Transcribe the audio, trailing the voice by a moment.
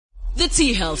The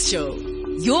Tea Health Show,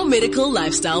 your medical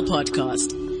lifestyle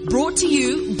podcast, brought to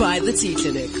you by the Tea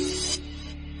Clinic.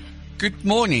 Good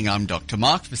morning, I'm Dr.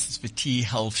 Mark. This is the Tea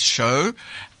Health Show.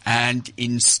 And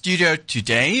in studio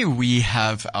today, we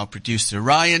have our producer,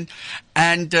 Ryan,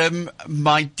 and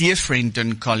my dear friend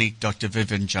and colleague, Dr.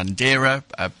 Vivian Jandera,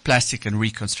 a plastic and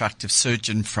reconstructive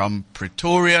surgeon from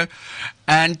Pretoria.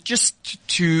 And just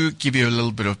to give you a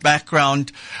little bit of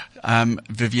background,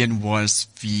 Vivian was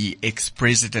the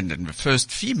ex-president and the first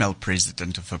female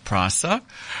president of APRASA,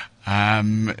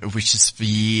 which is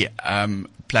the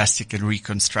Plastic and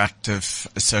Reconstructive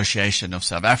Association of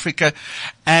South Africa,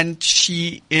 and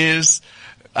she is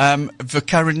the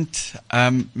current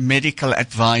medical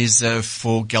advisor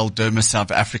for Galderma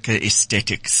South Africa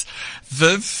Aesthetics.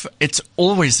 Viv, it's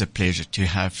always a pleasure to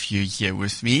have you here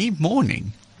with me.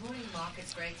 Morning. Morning, Mark.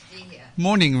 It's great to be here.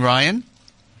 Morning, Ryan.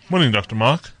 Morning, Dr.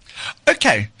 Mark.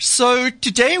 Okay, so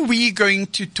today we're going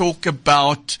to talk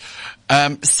about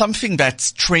something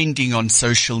that's trending on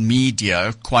social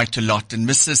media quite a lot, and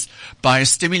this is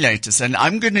Bio-Stimulators. And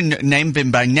I'm going to name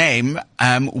them by name.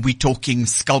 We're talking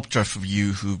Sculptra for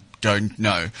you who don't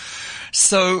know.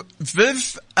 So,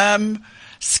 Viv,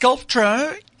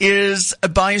 Sculptra is a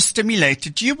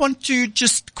biostimulator. Do you want to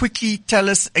just quickly tell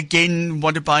us again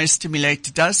what a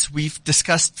biostimulator does? We've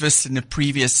discussed this in a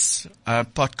previous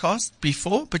podcast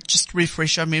before, but just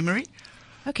refresh our memory.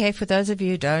 Okay, for those of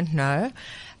you who don't know,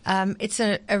 it's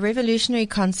a revolutionary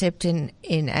concept in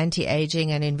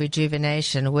anti-aging and in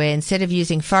rejuvenation, where instead of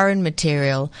using foreign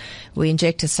material, we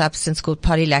inject a substance called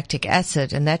polylactic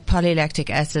acid, and that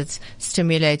polylactic acid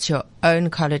stimulates your own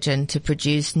collagen to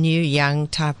produce new young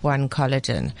type 1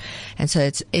 collagen. And so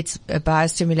it's a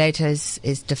biostimulator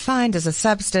is defined as a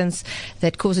substance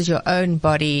that causes your own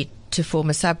body to form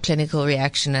a subclinical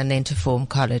reaction and then to form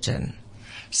collagen.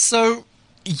 So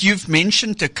you've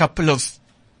mentioned a couple of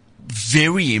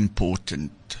very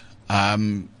important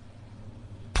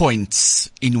points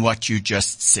in what you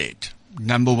just said.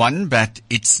 Number one, that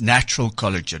it's natural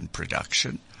collagen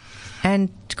production. And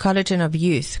collagen of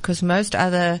youth, because most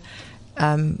other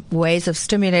ways of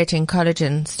stimulating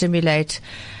collagen stimulate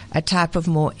a type of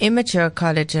more immature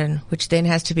collagen, which then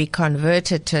has to be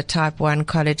converted to a type 1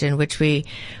 collagen, which we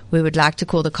would like to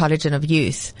call the collagen of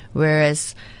youth,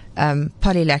 whereas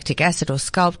polylactic acid or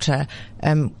Sculptra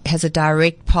has a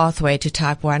direct pathway to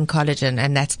type 1 collagen,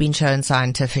 and that's been shown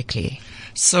scientifically.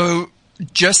 So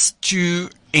just to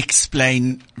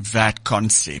explain that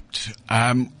concept,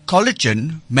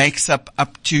 collagen makes up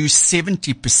to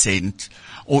 70%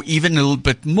 or even a little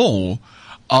bit more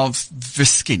of the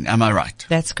skin. Am I right?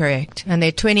 That's correct. And there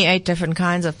are 28 different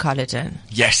kinds of collagen.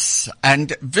 Yes.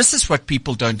 And this is what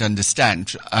people don't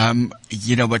understand.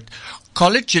 You know what?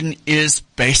 Collagen is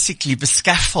basically the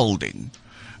scaffolding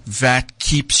that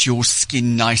keeps your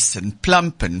skin nice and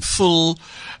plump and full,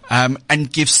 and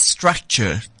gives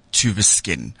structure to the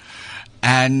skin.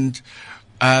 And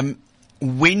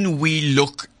when we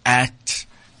look at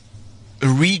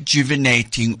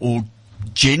rejuvenating or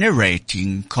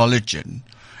generating collagen,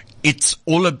 it's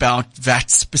all about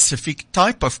that specific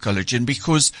type of collagen,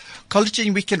 because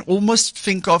collagen we can almost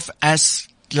think of as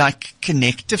like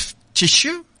connective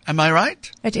tissue. Am I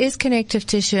right? It is connective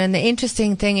tissue, and the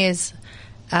interesting thing is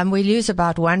we lose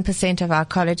about 1% of our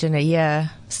collagen a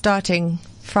year, starting,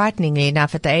 frighteningly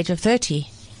enough, at the age of 30.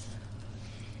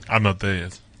 I'm not there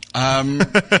yet.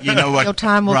 You know what, your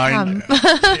time will Ryan, come.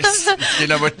 you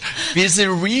know what? There's a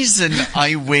reason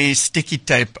I wear sticky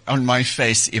tape on my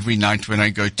face every night when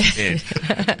I go to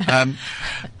bed.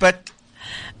 But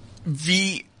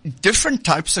the different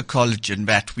types of collagen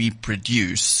that we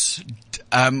produce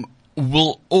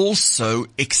will also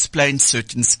explain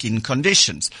certain skin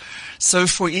conditions. So,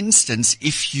 for instance,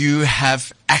 if you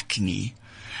have acne,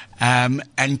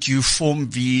 and you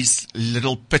form these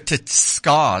little pitted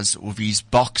scars or these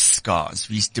box scars,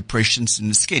 these depressions in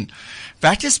the skin,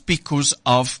 that is because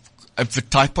of the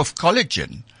type of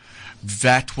collagen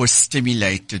that was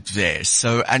stimulated there.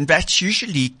 So, and that's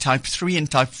usually type 3 and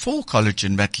type 4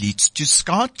 collagen that leads to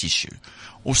scar tissue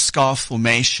or scar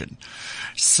formation.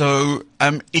 So,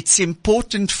 it's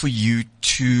important for you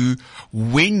to,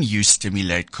 when you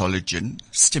stimulate collagen,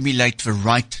 stimulate the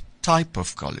right type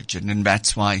of collagen, and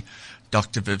that's why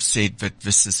Dr. Viv said that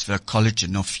this is the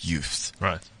collagen of youth.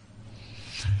 Right.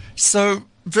 So,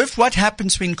 Viv, what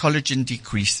happens when collagen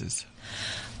decreases?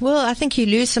 Well, I think you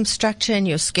lose some structure in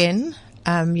your skin.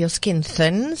 Your skin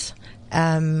thins.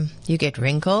 You get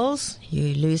wrinkles.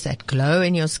 You lose that glow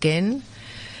in your skin.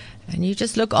 And you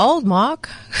just look old, Mark.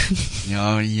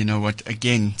 Yeah, you know what?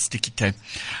 Again, sticky tape.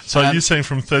 So are you saying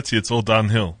from 30 it's all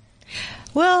downhill?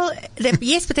 Well,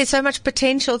 yes, but there's so much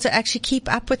potential to actually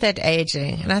keep up with that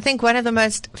aging. And I think one of the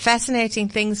most fascinating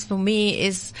things for me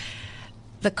is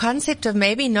the concept of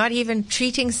maybe not even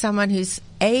treating someone who's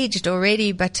aged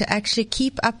already, but to actually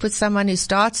keep up with someone who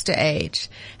starts to age,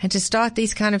 and to start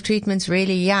these kind of treatments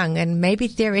really young. And maybe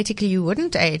theoretically you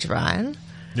wouldn't age, Ryan.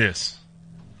 Yes.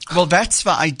 Well, that's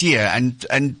the idea,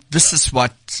 and this is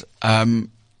what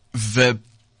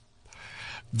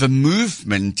the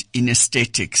movement in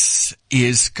aesthetics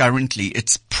is currently.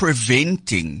 It's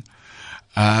preventing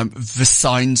the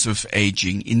signs of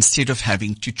aging instead of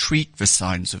having to treat the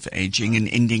signs of aging and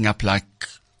ending up like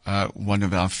one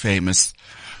of our famous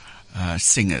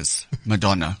singers,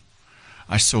 Madonna.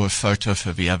 I saw a photo of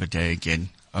her the other day again.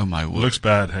 Oh my word. Looks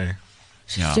bad, hey?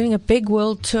 She's doing a big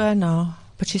world tour now,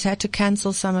 but she's had to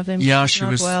cancel some of them. Yeah, she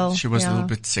was a little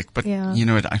bit sick, but you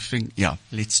know what? I think,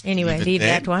 let's leave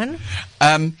that one.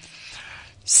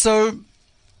 So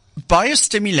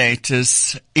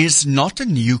biostimulators is not a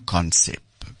new concept.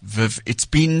 It's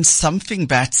been something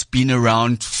that's been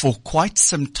around for quite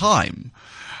some time.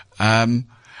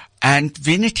 And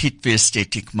then it hit the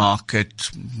aesthetic market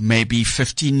maybe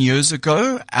 15 years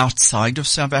ago outside of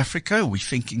South Africa. We're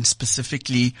thinking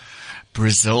specifically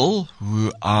Brazil,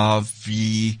 who are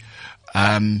the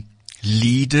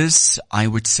leaders, I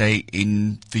would say,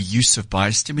 in the use of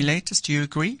biostimulators. Do you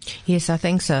agree? Yes, I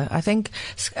think so. I think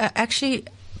actually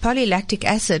polylactic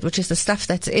acid, which is the stuff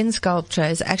that's in Sculptra,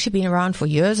 has actually been around for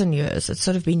years and years. It's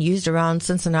sort of been used around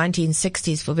since the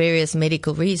 1960s for various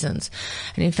medical reasons.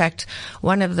 And in fact,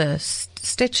 one of the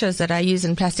stitches that I use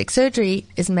in plastic surgery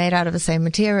is made out of the same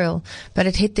material, but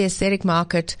it hit the aesthetic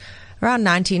market around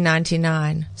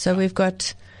 1999. So we've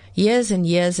got years and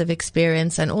years of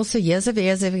experience, and also years of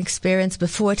experience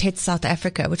before it hit South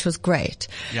Africa, which was great.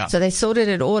 Yeah. So they sorted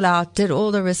it all out, did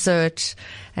all the research,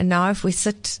 and now if we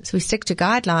stick to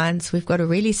guidelines, we've got a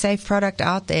really safe product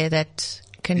out there that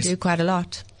can do quite a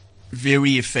lot.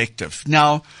 Very effective.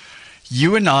 Now,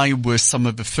 you and I were some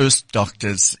of the first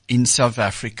doctors in South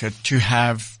Africa to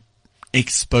have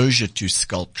exposure to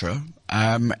Sculptra,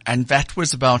 and that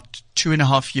was about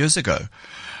 2.5 years ago.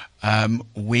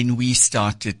 When we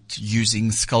started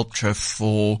using Sculptra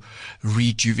for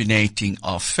rejuvenating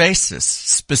our faces,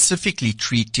 specifically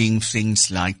treating things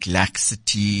like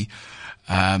laxity,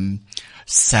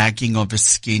 sagging of the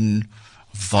skin,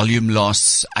 volume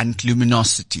loss, and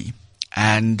luminosity.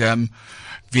 And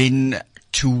then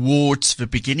towards the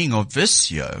beginning of this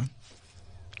year,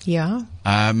 we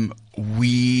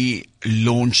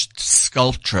launched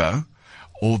Sculptra,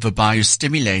 or the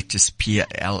Bio-Stimulators,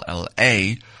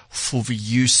 PLLA, for the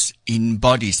use in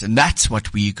bodies. And that's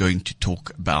what we're going to talk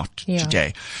about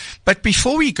today. But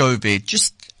before we go there,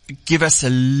 just give us a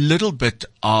little bit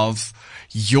of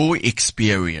your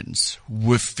experience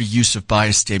with the use of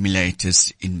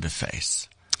biostimulators in the face.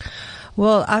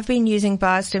 Well, I've been using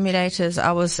biostimulators.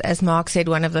 I was, as Mark said,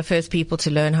 one of the first people to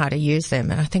learn how to use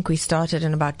them. And I think we started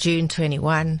in about June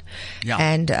 21. Yeah.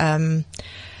 And,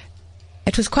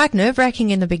 it was quite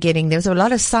nerve-wracking in the beginning. There was a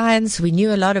lot of science. We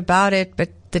knew a lot about it, but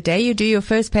the day you do your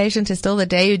first patient is still the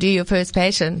day you do your first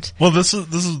patient. Well, this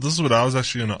is what I was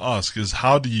actually going to ask: is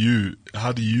how do you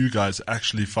guys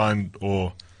actually find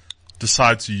or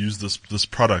decide to use this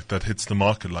product that hits the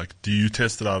market? Like, do you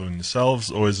test it out on yourselves,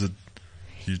 or is it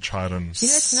you try it on?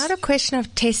 It's not a question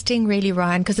of testing, really,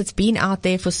 Ryan, because it's been out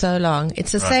there for so long.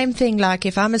 It's the same thing. Like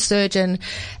if I'm a surgeon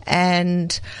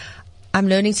and I'm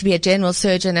learning to be a general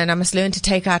surgeon and I must learn to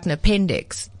take out an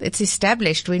appendix. It's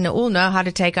established. We all know how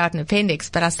to take out an appendix,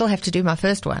 but I still have to do my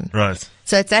first one. Right.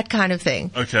 So it's that kind of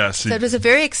thing. Okay, I see. So it was a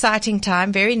very exciting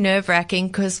time, very nerve-wracking,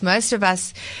 because most of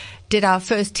us did our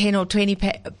first 10 or 20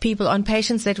 people on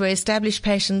patients that were established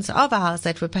patients of ours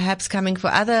that were perhaps coming for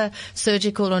other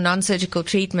surgical or non-surgical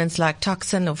treatments like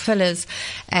toxin or fillers.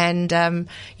 And,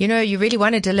 you really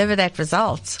want to deliver that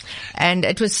result. And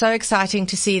it was so exciting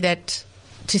to see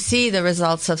the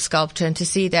results of Sculptra and to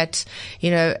see that,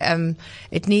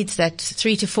 it needs that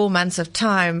 3 to 4 months of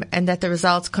time and that the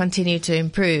results continue to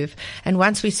improve. And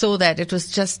once we saw that, it was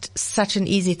just such an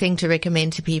easy thing to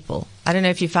recommend to people. I don't know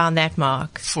if you found that,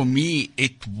 Mark. For me,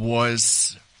 it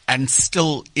was and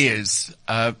still is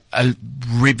a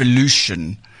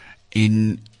revolution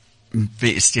in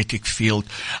the aesthetic field.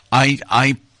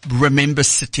 I remember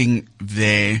sitting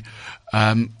there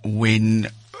when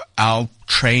our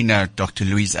trainer, Dr.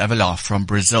 Luis Avila from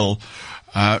Brazil,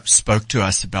 spoke to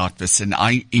us about this, and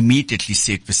I immediately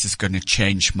said, this is going to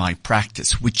change my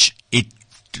practice, which it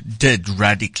did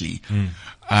radically.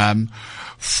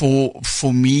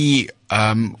 For me,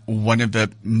 one of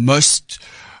the most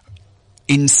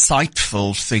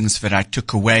insightful things that I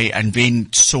took away and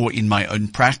then saw in my own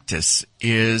practice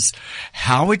is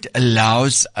how it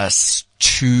allows us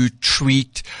to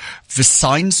treat the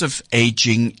signs of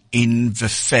aging in the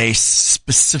face,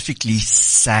 specifically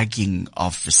sagging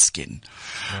of the skin.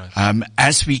 Nice.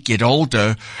 As we get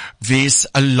older, there's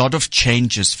a lot of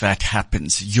changes that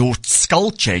happens. Your skull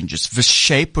changes, the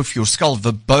shape of your skull,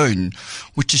 the bone,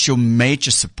 which is your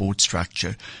major support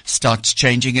structure, starts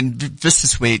changing. And this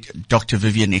is where Dr.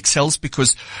 Vivian excels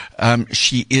because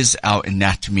she is our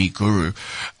anatomy guru.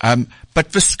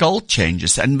 But the skull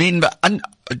changes, and then the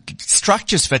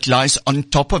structures that lies on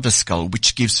top of the skull,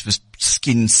 which gives the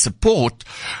skin support,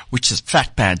 which is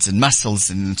fat pads and muscles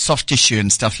and soft tissue and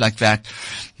stuff like that,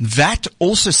 that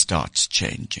also starts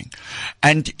changing.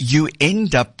 And you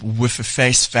end up with a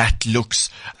face that looks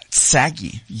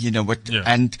saggy,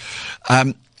 and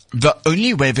the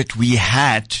only way that we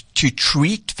had to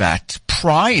treat that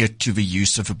prior to the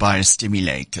use of a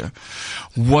biostimulator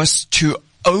was to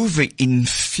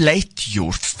overinflate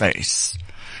your face,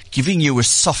 giving you a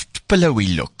soft, pillowy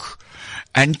look.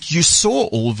 And you saw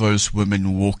all those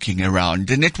women walking around,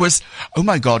 and it was, oh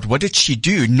my God, what did she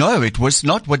do? No, it was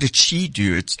not what did she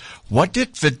do. It's what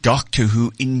did the doctor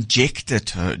who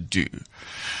injected her do?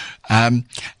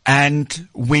 And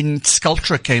when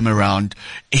Sculptra came around,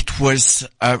 it was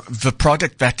the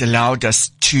product that allowed us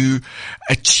to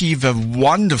achieve a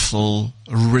wonderful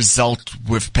result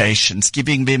with patients,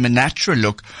 giving them a natural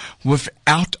look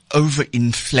without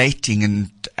overinflating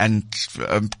and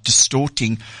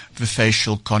distorting the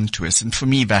facial contours. And for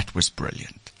me, that was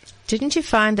brilliant. Didn't you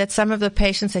find that some of the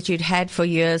patients that you'd had for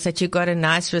years, that you got a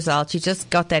nice result, you just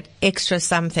got that extra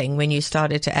something when you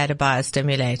started to add a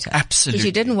biostimulator? Absolutely. Because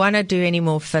you didn't want to do any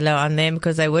more filler on them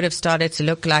because they would have started to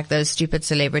look like those stupid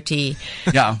celebrity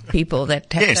people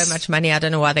that have so much money. I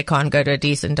don't know why they can't go to a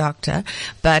decent doctor.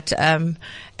 But, and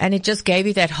it just gave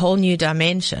you that whole new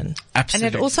dimension. Absolutely.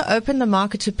 And it also opened the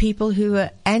market to people who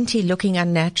are anti-looking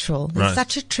unnatural. There's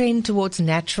such a trend towards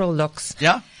natural looks.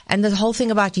 Yeah. And the whole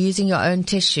thing about using your own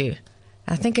tissue.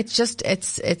 I think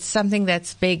it's something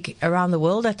that's big around the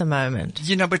world at the moment.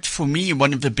 But for me,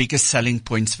 one of the biggest selling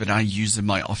points that I use in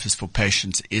my office for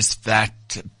patients is that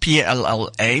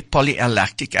PLLA,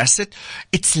 polyallactic acid.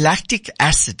 It's lactic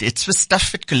acid. It's the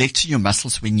stuff that collects in your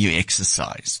muscles when you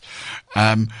exercise.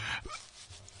 And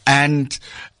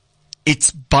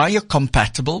it's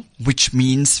biocompatible, which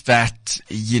means that,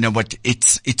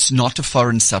 it's not a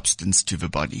foreign substance to the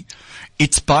body.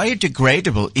 It's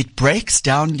biodegradable. It breaks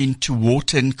down into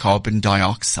water and carbon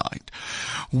dioxide,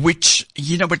 which,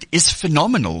 is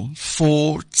phenomenal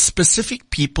for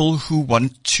specific people who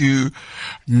want to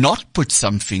not put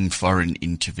something foreign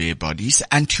into their bodies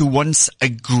and who wants a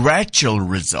gradual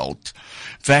result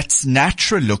that's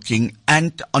natural looking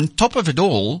and on top of it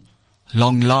all,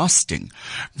 long-lasting.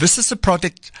 This is a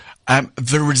product,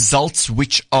 the results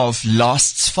which of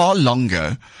lasts far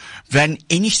longer than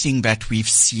anything that we've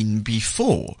seen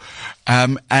before.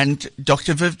 And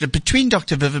Dr. Viv, between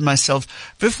Dr. Viv and myself,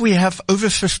 Viv, we have over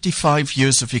 55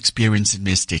 years of experience in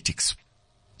the aesthetics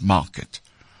market.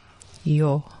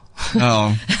 No,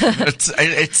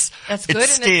 it's that's good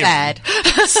it's and it's bad.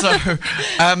 So,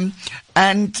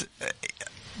 and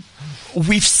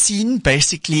we've seen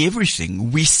basically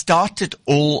everything. We started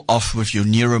all off with your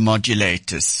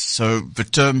neuromodulators. So the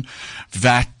term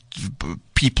that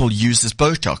people use is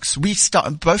Botox.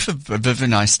 Both of Viv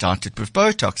and I started with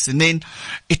Botox, and then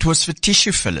it was the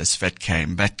tissue fillers that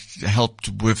came that helped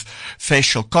with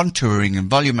facial contouring and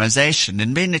volumization,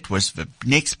 and then it was the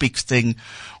next big thing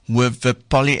with the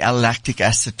polyallactic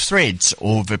acid threads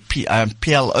or the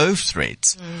PLO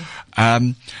threads.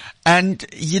 And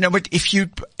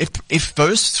if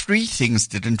those three things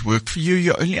didn't work for you,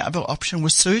 your only other option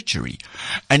was surgery.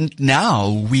 And now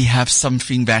we have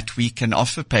something that we can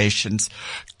offer patients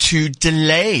to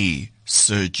delay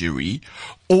surgery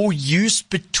or use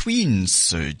between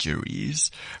surgeries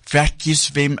that gives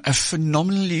them a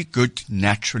phenomenally good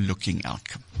natural looking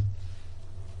outcome.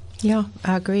 Yeah,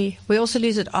 I agree. We also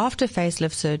use it after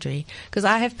facelift surgery because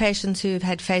I have patients who've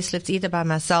had facelifts either by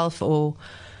myself or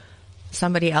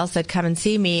somebody else that come and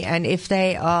see me, and if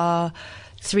they are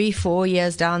 3-4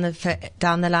 years down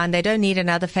the line, they don't need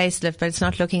another facelift, but it's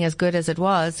not looking as good as it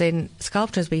was, then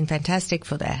Sculptra's been fantastic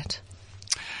for that.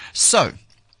 So,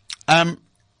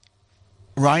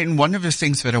 Ryan, one of the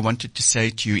things that I wanted to say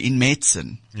to you in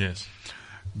medicine,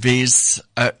 there's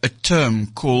a term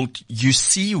called you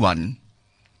see one,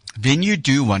 then you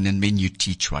do one, and then you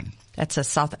teach one. That's a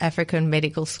South African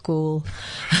medical school.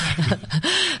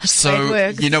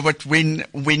 So, you know what, when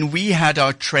we had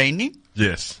our training,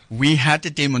 Yes. we had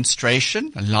a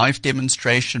live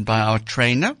demonstration by our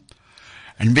trainer.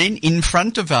 And then in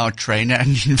front of our trainer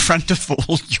and in front of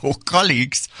all your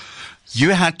colleagues, you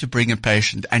had to bring a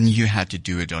patient and you had to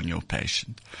do it on your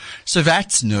patient. So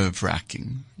that's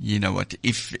nerve-wracking. You know what?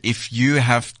 If you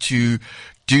have to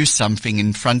do something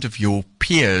in front of your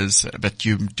peers that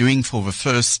you're doing for the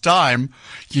first time,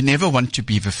 you never want to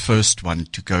be the first one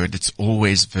to go. And it's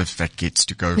always Viv that gets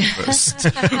to go first.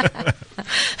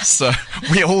 So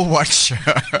we all watch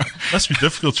her. Must be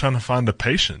difficult trying to find a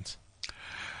patient.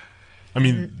 I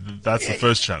mean, that's the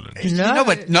first challenge. No, You know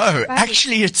what? No,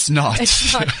 actually it's not.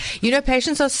 It's not. You know,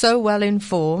 patients are so well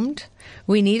informed.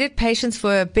 We needed patients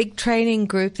for a big training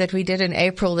group that we did in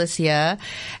April this year,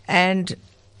 and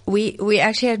we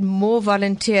actually had more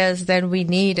volunteers than we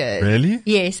needed. Really?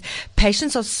 Yes.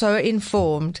 Patients are so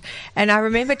informed. And I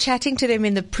remember chatting to them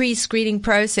in the pre-screening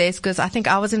process, because I think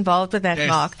I was involved with that, Yes.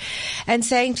 Mark, and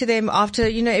saying to them after,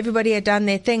 everybody had done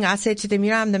their thing, I said to them,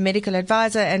 I'm the medical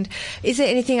advisor, and is there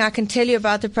anything I can tell you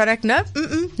about the product? No,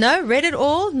 no, read it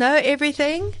all, know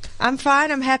everything. I'm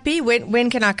fine, I'm happy. When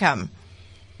can I come?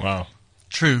 Wow.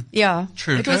 True. Yeah.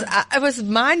 True. It was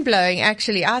mind blowing,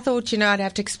 actually. I thought, I'd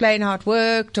have to explain how it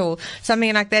worked or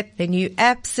something like that. They knew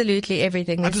absolutely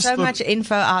everything. There's just so thought- much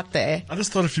info out there. I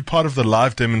just thought if you're part of the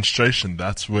live demonstration,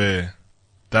 that's where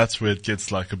it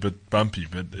gets like a bit bumpy.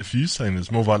 But if you're saying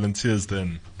there's more volunteers,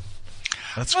 then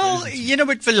that's Well, crazy. you know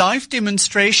what, the live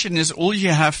demonstration is all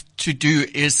you have to do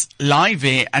is lie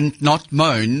there and not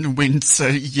moan when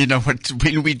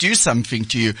we do something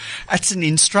to you. That's an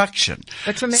instruction.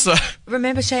 But So-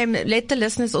 remember, Shane, let the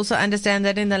listeners also understand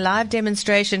that in the live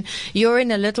demonstration, you're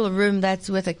in a little room that's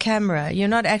with a camera. You're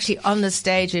not actually on the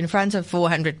stage in front of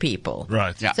 400 people.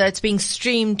 Right. Yeah. So it's being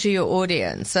streamed to your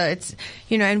audience. So it's,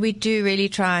 and we do really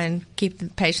try and keep the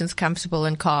patients comfortable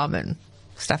and calm and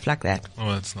stuff like that.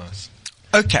 Oh, that's nice.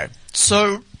 Okay,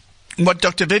 so what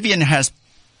Dr. Vivian has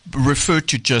referred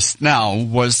to just now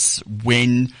was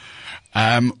when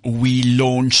we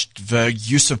launched the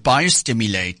use of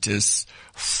biostimulators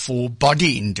for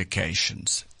body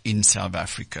indications in South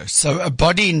Africa. So a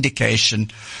body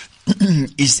indication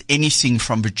is anything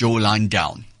from the jawline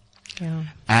down. Yeah.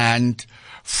 And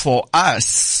for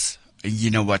us,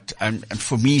 you know what, and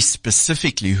for me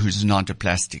specifically, who's not a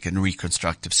plastic and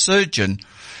reconstructive surgeon,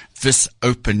 this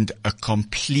opened a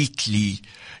completely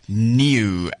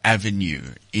new avenue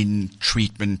in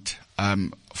treatment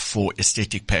for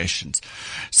aesthetic patients.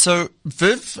 So,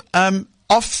 Viv,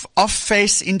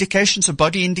 off-face indications or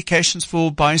body indications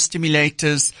for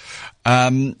biostimulators,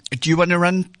 do you want to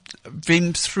run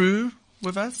them through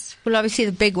with us? Well, obviously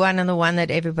the big one and the one that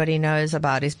everybody knows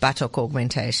about is buttock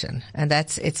augmentation, and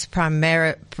that's its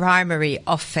primary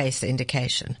off-face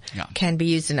indication. Yeah. Can be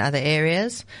used in other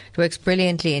areas. It works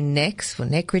brilliantly in necks for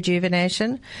neck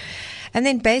rejuvenation. And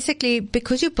then basically,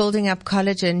 because you're building up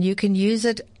collagen, you can use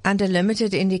it under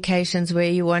limited indications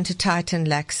where you want to tighten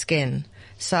lax skin.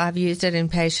 So I've used it in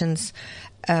patients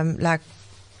like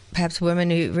perhaps women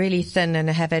who are really thin and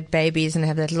have had babies and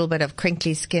have that little bit of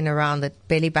crinkly skin around the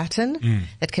belly button.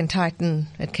 It can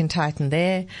tighten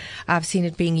there. I've seen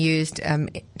it being used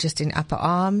just in upper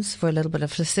arms for a little bit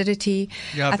of flaccidity.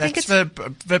 Yeah, I think that's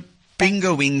the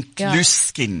bingo wing loose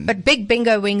skin. But big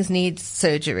bingo wings need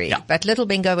surgery. Yeah. But little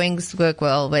bingo wings work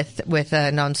well with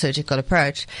a non-surgical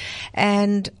approach.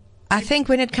 And I think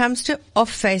when it comes to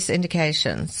off-face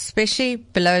indications, especially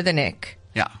below the neck,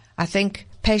 Yeah. I think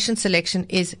patient selection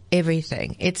is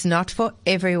everything. It's not for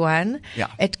everyone.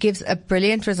 Yeah. It gives a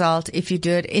brilliant result if you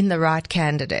do it in the right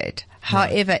candidate.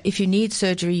 However, if you need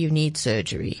surgery, you need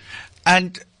surgery.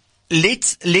 And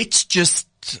let's just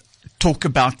talk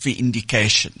about the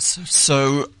indications.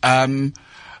 So,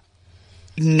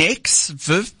 next,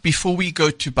 Viv, before we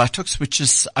go to buttocks, which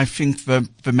is, I think, the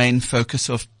main focus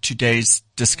of today's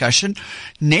discussion,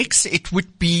 next it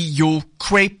would be your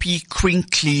crepey,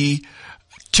 crinkly,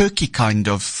 turkey kind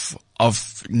of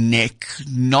neck,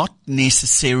 not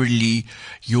necessarily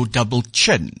your double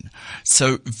chin.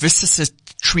 So this is a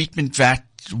treatment that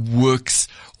works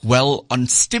well on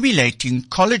stimulating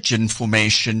collagen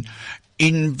formation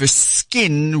in the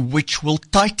skin, which will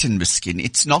tighten the skin.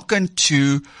 It's not going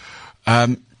to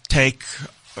take,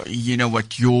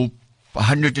 your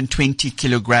 120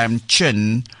 kilogram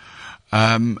chin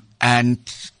and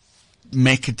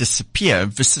make it disappear.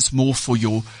 This is more for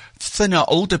your thinner,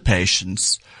 older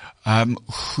patients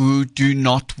who do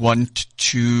not want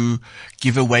to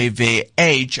give away their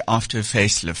age after a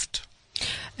facelift.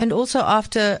 And also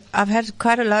I've had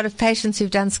quite a lot of patients who've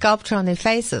done sculpture on their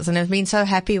faces and have been so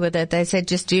happy with it. They said,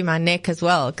 just do my neck as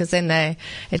well, because then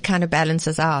it kind of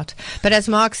balances out. But as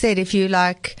Mark said, if you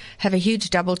like have a huge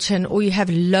double chin or you have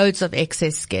loads of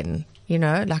excess skin,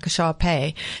 like a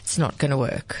Shar-Pei, it's not going to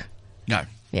work. No.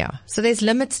 Yeah. So there's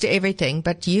limits to everything,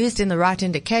 but used in the right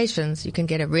indications, you can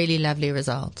get a really lovely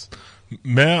result.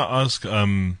 May I ask,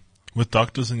 with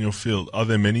doctors in your field, are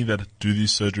there many that do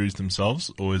these surgeries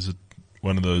themselves, or is it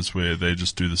one of those where they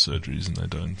just do the surgeries and they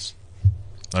don't?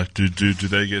 Like, do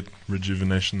they get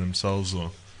rejuvenation themselves,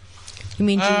 or? You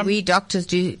mean do we doctors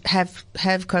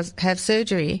have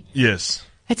surgery? Yes.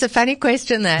 It's a funny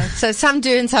question there. So some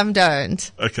do and some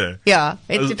don't. Okay. Yeah,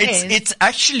 it depends. It's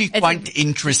actually quite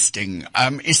interesting,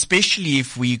 especially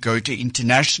if we go to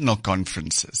international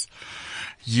conferences.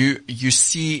 You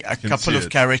see a couple of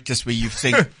characters where you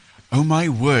think, oh my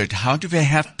word, how do they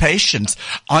have patience?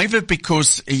 Either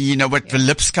because, the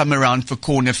lips come around the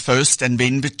corner first and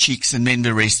then the cheeks and then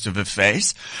the rest of the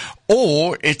face,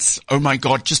 or it's, oh my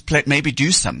God, just maybe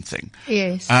do something.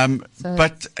 Yes.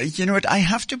 But you know what, I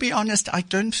have to be honest, I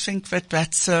don't think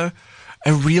that's a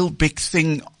real big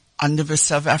thing under the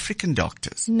South African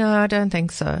doctors. No, I don't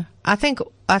think so. I think,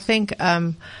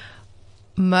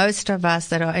 most of us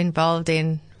that are involved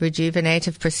in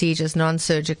rejuvenative procedures,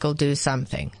 non-surgical, do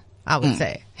something, I would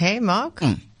say. Hey, Mark?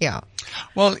 Yeah.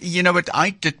 Well, you know what?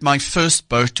 I did my first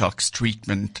Botox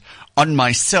treatment on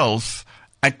myself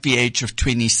at the age of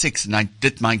 26, and I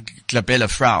did my glabella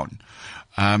frown,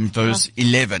 those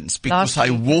 11s, because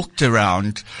I walked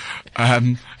around.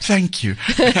 Thank you.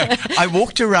 I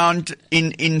walked around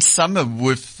in summer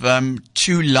with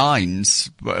 2 lines,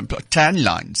 tan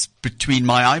lines between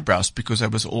my eyebrows because I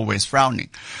was always frowning.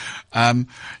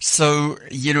 So,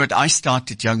 you know what, I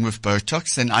started young with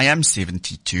Botox, and I am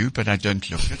 72, but I don't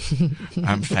look it.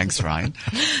 Thanks, Ryan.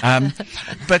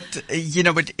 But, you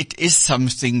know what, it is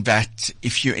something that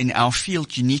if you're in our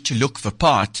field, you need to look the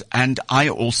part. And I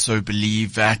also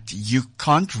believe that you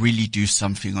can't really do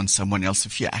something on someone else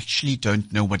if you actually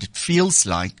don't know what it feels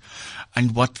like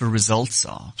and what the results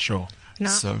are. Sure. No,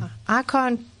 So I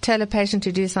can't tell a patient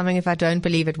to do something if I don't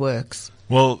believe it works.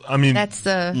 Well, I mean, That's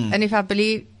and if I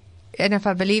believe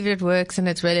it works and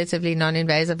it's relatively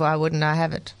non-invasive, why wouldn't I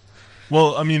have it?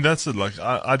 well, I mean, that's it. Like,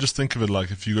 I just think of it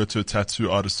like if you go to a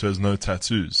tattoo artist who has no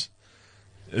tattoos,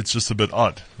 it's just a bit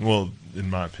odd. Well, in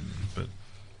my opinion, but.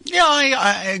 yeah,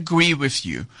 I agree with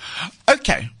you.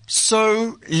 Okay,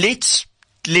 so let's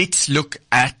look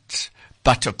at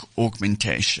buttock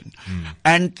augmentation.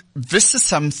 And this is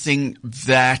something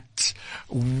that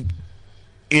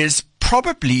is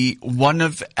probably one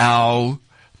of our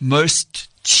most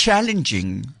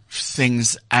challenging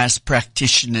things as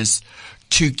practitioners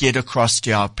to get across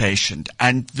to our patient.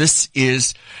 And this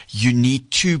is, you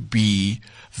need to be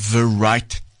the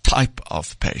right type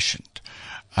of patient.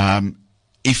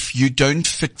 If you don't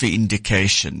fit the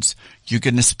indications, you're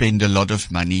going to spend a lot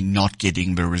of money not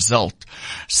getting the result.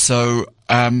 So,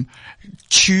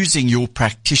 choosing your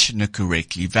practitioner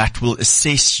correctly that will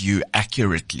assess you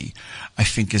accurately, I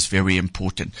think is very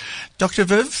important. Dr.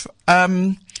 Viv,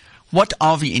 what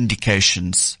are the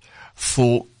indications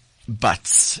for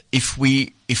butts? If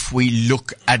we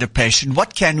look at a patient,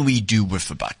 what can we do with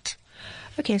the butt?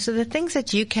 Okay, so the things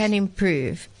that you can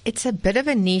improve, it's a bit of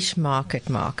a niche market,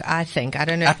 Mark, I think. I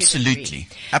don't know if you agree.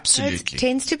 Absolutely. So it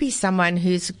tends to be someone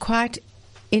who's quite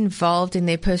involved in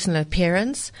their personal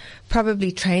appearance,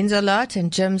 probably trains a lot and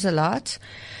gyms a lot,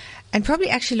 and probably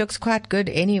actually looks quite good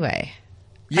anyway.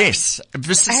 Yes,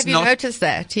 this is Have you noticed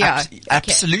that? Yeah.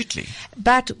 Absolutely.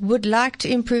 But would like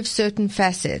to improve certain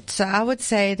facets. So I would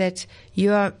say that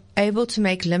you are able to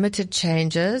make limited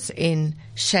changes in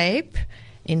shape,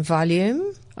 in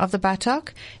volume of the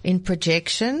buttock, in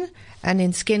projection, and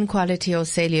in skin quality or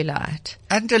cellulite.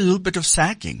 And a little bit of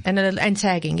sagging. And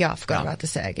sagging, yeah, I forgot about the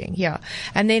sagging, yeah.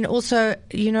 And then also,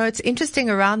 you know, it's interesting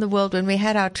around the world when we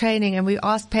had our training and we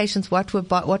asked patients what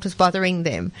was bothering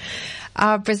them.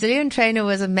 Our Brazilian trainer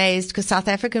was amazed because South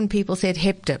African people said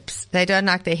hip dips. They don't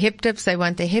like their hip dips, they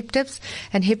want their hip dips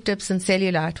and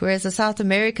cellulite, whereas the South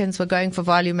Americans were going for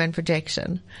volume and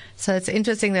projection. So it's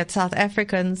interesting that South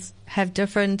Africans have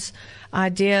different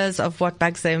ideas of what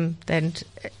bugs them, and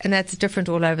that's different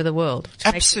all over the world.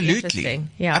 Absolutely.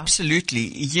 Yeah. Absolutely.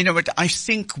 You know what, I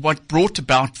think what brought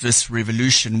about this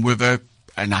revolution were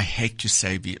and I hate to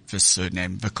say the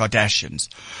surname, the Kardashians.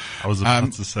 I was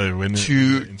about to say when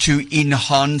to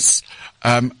enhance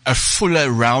a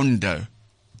fuller, rounder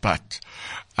butt.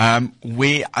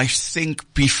 Where I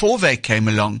think before they came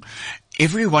along,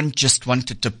 everyone just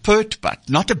wanted a pert butt,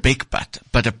 not a big butt,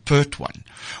 but a pert one.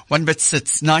 One that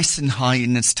sits nice and high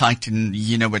and it's tight and,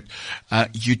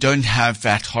 you don't have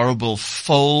that horrible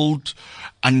fold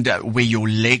under where your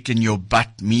leg and your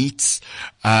butt meets,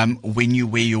 when you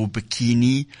wear your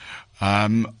bikini,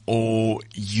 or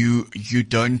you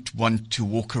don't want to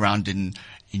walk around in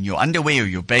your underwear or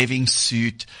your bathing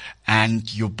suit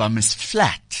and your bum is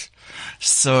flat.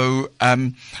 So,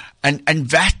 and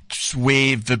that's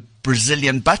where the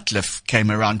Brazilian butt lift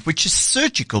came around, which is a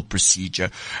surgical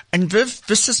procedure. And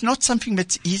this is not something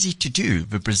that's easy to do,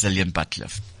 the Brazilian butt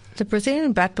lift. The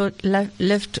Brazilian butt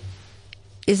lift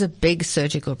is a big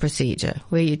surgical procedure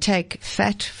where you take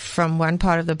fat from one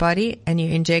part of the body and you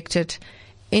inject it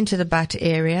into the butt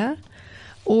area,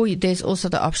 or there's also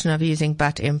the option of using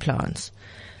butt implants.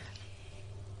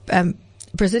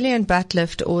 Brazilian butt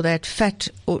lift, or that fat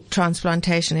or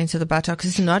transplantation into the buttocks,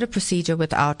 is not a procedure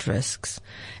without risks.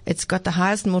 It's got the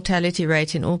highest mortality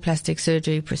rate in all plastic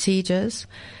surgery procedures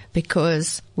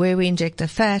because where we inject the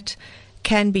fat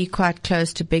can be quite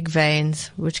close to big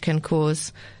veins, which can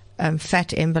cause fat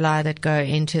emboli that go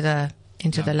into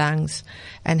the lungs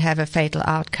and have a fatal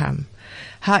outcome.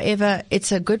 However,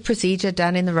 it's a good procedure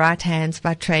done in the right hands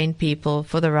by trained people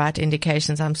for the right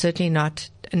indications. I'm certainly not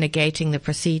negating the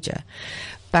procedure,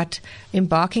 but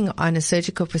embarking on a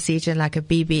surgical procedure like a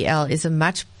BBL is a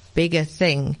much bigger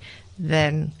thing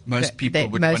than most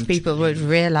people would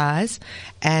realize,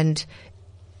 and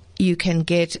you can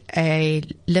get a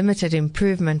limited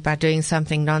improvement by doing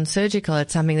something non-surgical.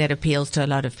 It's something that appeals to a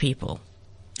lot of people.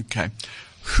 Okay.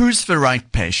 Who's the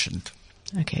right patient?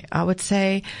 Okay. I would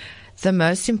say two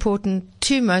most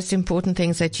important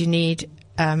things that you need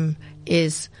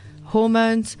is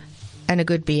hormones and a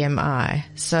good BMI.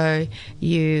 So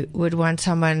you would want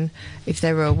someone, if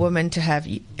they were a woman, to have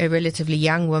a relatively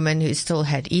young woman who still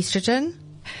had estrogen,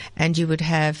 and you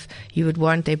would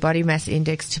want their body mass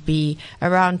index to be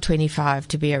around 25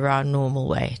 to be around normal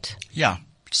weight. Yeah.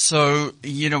 So,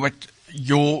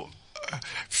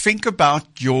 think about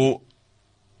your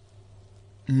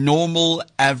normal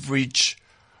average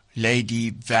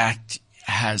lady that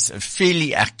has a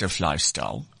fairly active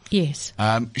lifestyle. Yes.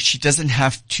 She doesn't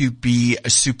have to be a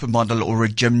supermodel or a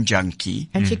gym junkie.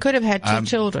 And she could have had 2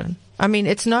 children. I mean,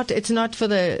 it's not for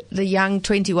the young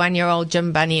 21-year-old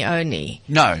gym bunny only.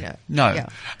 No.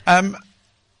 Yeah.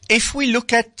 If we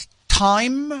look at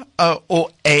time or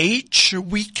age,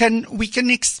 we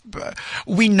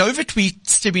know that we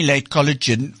stimulate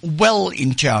collagen well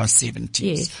into our 70s.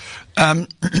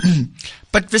 Yes.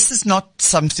 But this is not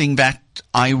something that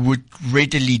I would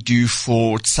readily do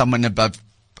for someone above,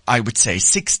 I would say,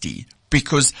 60,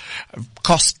 because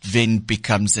cost then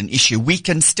becomes an issue. We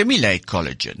can stimulate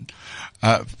collagen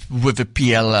with the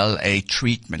PLLA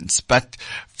treatments, but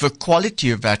the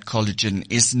quality of that collagen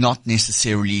is not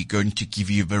necessarily going to give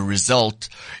you the result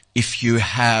if you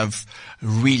have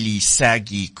really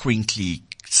saggy, crinkly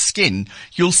skin.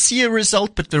 You'll see a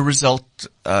result, but the result,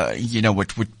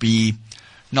 it would be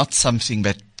not something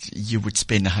that you would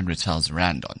spend 100,000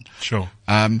 rand on. Sure.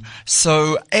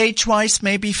 So age-wise,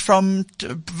 maybe from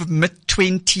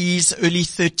mid-20s, early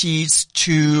 30s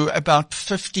to about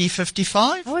 50,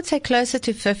 55? I would say closer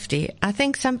to 50. I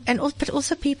think but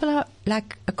also people are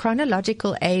like, a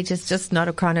chronological age is just not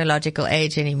a chronological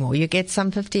age anymore. You get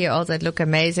some 50-year-olds that look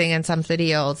amazing and some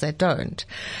 30-year-olds that don't.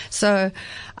 So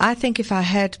I think if I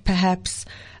had perhaps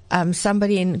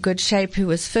somebody in good shape who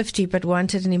was 50 but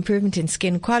wanted an improvement in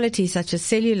skin quality such as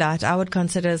cellulite, I would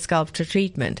consider a sculpture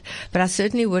treatment. But I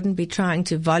certainly wouldn't be trying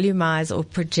to volumize or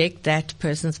project that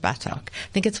person's buttock.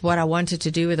 I think it's what I wanted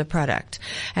to do with the product.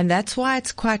 And that's why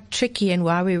it's quite tricky and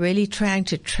why we're really trying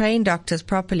to train doctors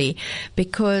properly,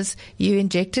 because you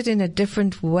inject it in a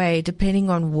different way depending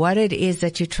on what it is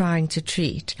that you're trying to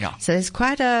treat. Yeah. So there's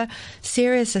quite a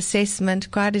serious assessment,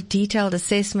 quite a detailed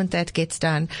assessment that gets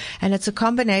done. And it's a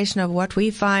combination of what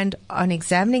we find on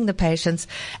examining the patients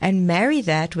and marry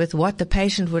that with what the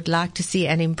patient would like to see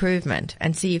an improvement,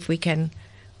 and see if we can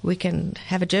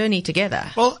have a journey together.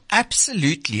 Well,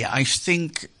 absolutely. I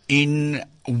think in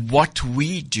what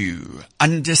we do,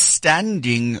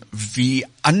 understanding the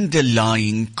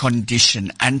underlying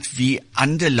condition and the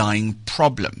underlying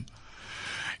problem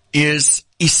is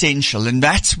essential, and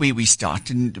that's where we start.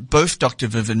 And both Dr.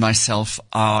 Viv and myself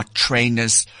are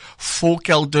trainers for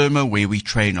Galderma, where we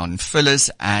train on fillers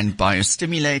and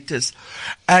biostimulators.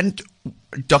 And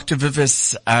Dr. Viv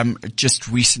has just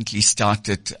recently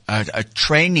started a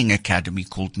training academy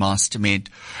called MasterMed,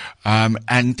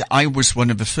 and I was one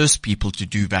of the first people to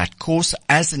do that course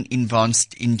as an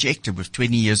advanced injector with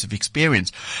 20 years of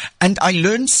experience. And I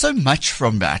learned so much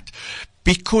from that,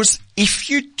 Because if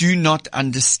you do not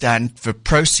understand the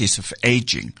process of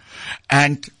aging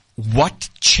and what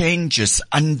changes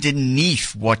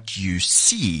underneath what you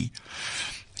see,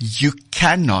 you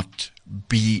cannot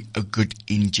be a good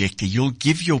injector. You'll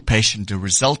give your patient a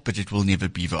result, but it will never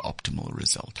be the optimal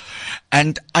result.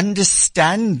 And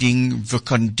understanding the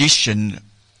condition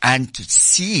and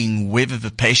seeing whether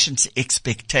the patient's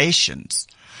expectations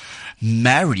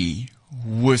marry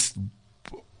with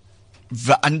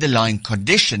the underlying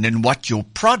condition and what your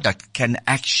product can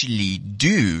actually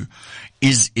do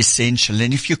is essential.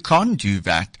 And if you can't do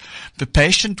that, the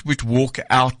patient would walk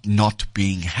out not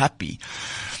being happy.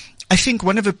 I think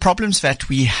one of the problems that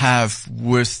we have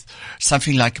with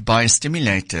something like a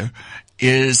biostimulator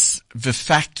is the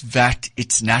fact that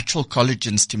it's natural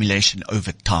collagen stimulation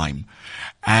over time.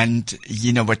 And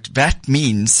you know what that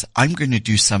means? I'm going to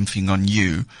do something on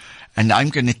you and I'm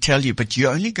going to tell you, but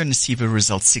you're only going to see the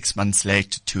results 6 months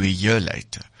later to a year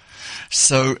later.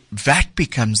 So that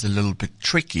becomes a little bit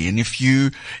tricky. And if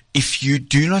you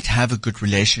do not have a good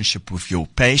relationship with your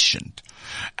patient,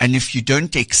 and if you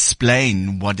don't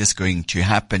explain what is going to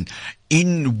happen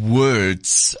in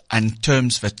words and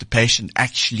terms that the patient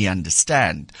actually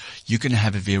understand, you're going to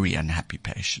have a very unhappy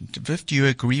patient. Viv, do you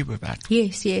agree with that?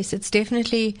 Yes, it's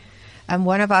definitely.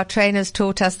 One of our trainers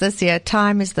taught us this year,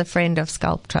 time is the friend of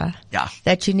Sculptra. Yeah.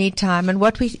 That you need time. And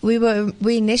what we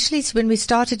initially, when we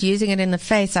started using it in the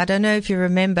face, I don't know if you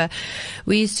remember,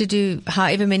 we used to do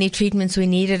however many treatments we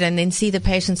needed and then see the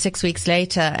patient 6 weeks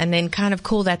later and then kind of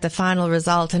call that the final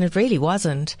result. And it really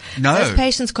wasn't. No. Those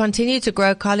patients continue to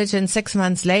grow collagen 6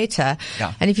 months later.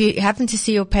 Yeah. And if you happen to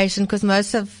see your patient, because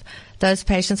most of those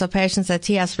patients are patients that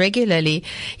see us regularly,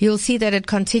 you'll see that it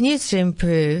continues to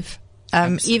improve.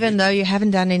 Even though you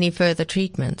haven't done any further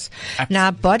treatments. Absolutely.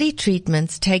 Now, body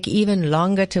treatments take even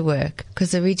longer to work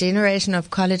because the regeneration of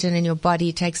collagen in your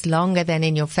body takes longer than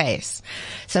in your face.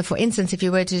 So, for instance, if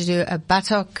you were to do a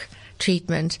buttock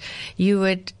treatment, you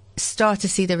would start to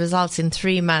see the results in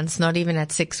 3 months, not even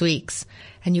at 6 weeks.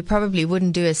 And you probably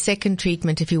wouldn't do a second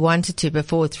treatment if you wanted to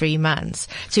before 3 months.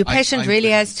 So your patient really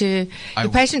has to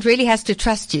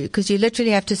trust you, because you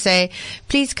literally have to say,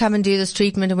 please come and do this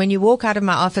treatment. And when you walk out of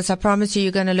my office, I promise you,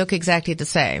 you're going to look exactly the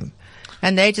same.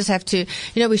 And they just have to,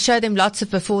 we show them lots of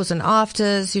befores and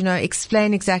afters,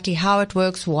 explain exactly how it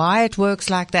works, why it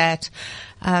works like that.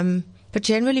 But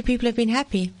generally people have been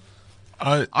happy.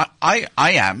 I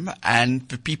am, and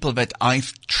the people that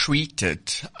I've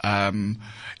treated,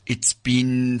 it's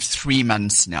been 3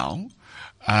 months now.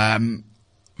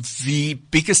 The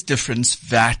biggest difference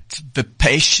that the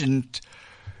patient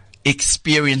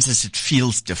experiences, it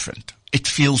feels different. It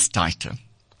feels tighter.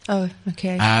 Oh,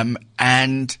 okay.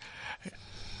 And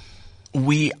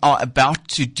we are about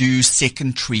to do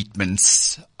second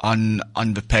treatments on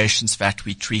the patients that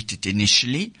we treated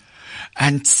initially.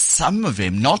 And some of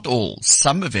them, not all,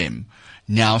 some of them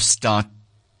now start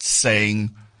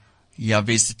saying, yeah,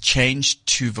 there's a change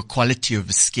to the quality of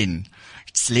the skin.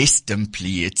 It's less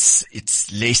dimply.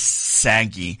 It's less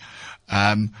saggy.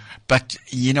 But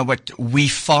you know what? We're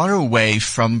far away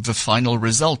from the final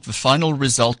result. The final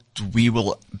result we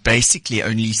will basically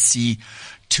only see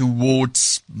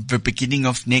towards the beginning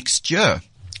of next year.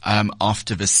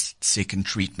 After this second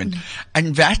treatment.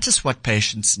 And that is what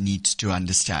patients need to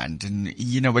understand. And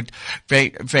you know what,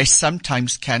 they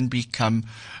sometimes can become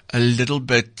a little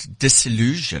bit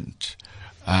disillusioned,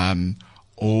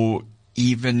 or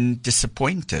even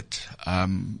disappointed,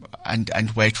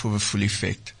 and wait for the full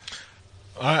effect.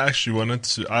 I actually wanted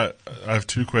to, I have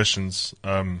two questions.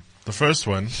 The first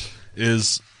one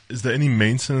is there any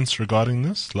maintenance regarding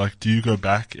this? Like, do you go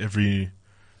back every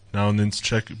now and then to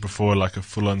check before like a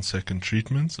full-on second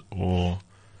treatment, or?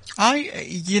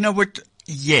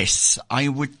 Yes, I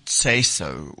would say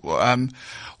so.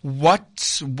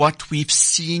 What we've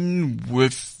seen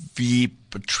with the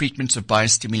treatments of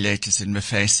biostimulators in the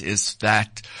face is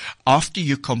that after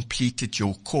you completed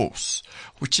your course,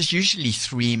 which is usually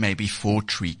 3, maybe 4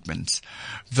 treatments,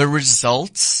 the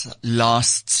results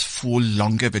lasts for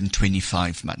longer than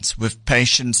 25 months, with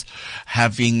patients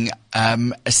having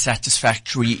a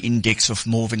satisfactory index of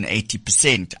more than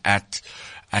 80% at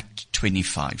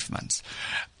 25 months.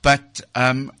 But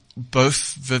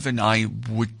both Viv and I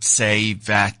would say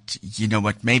that, you know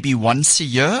what, maybe once a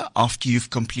year after you've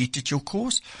completed your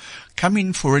course, come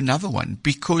in for another one,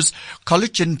 because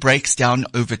collagen breaks down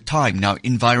over time. Now,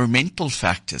 environmental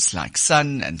factors like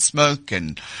sun and smoke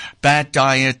and bad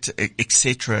diet,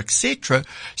 etc.,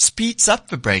 speeds up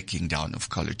the breaking down of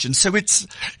collagen. So it's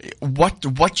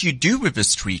what you do with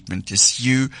this treatment is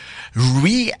you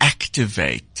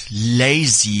reactivate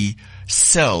lazy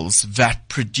cells that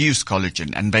produce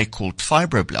collagen, and they're called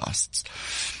fibroblasts.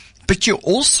 But you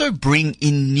also bring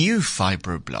in new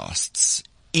fibroblasts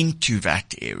into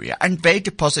that area, and they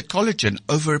deposit collagen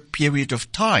over a period of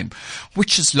time,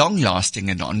 which is long-lasting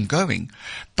and ongoing.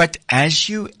 But as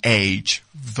you age,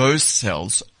 those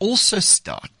cells also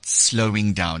start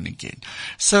slowing down again.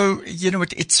 So,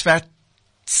 it's that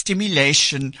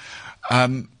stimulation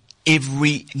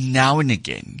every now and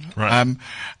again. Right.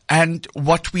 And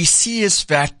what we see is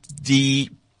that the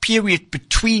period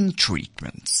between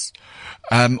treatments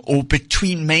or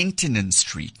between maintenance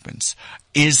treatments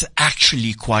is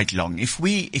actually quite long. If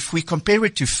we compare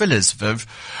it to fillers, Viv,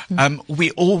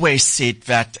 we always said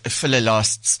that a filler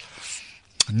lasts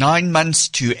 9 months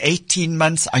to 18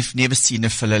 months. I've never seen a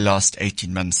filler last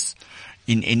 18 months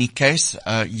in any case.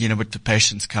 But the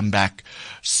patients come back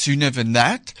sooner than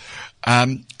that.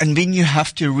 And then you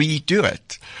have to redo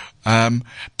it.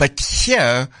 But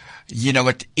here,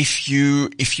 if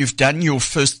you've done your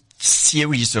first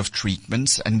series of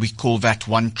treatments, and we call that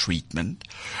one treatment,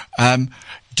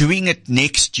 doing it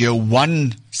next year,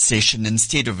 one session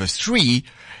instead of a 3,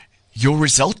 your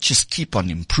results just keep on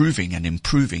improving and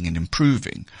improving and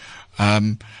improving.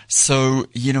 So,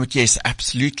 yes,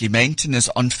 absolutely. Maintenance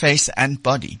on face and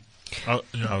body.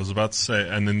 I was about to say,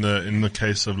 and in the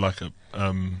case of like a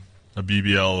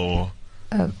BBL or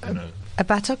a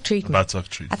buttock treatment.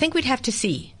 I think we'd have to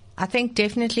see. I think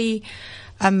definitely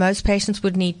most patients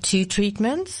would need 2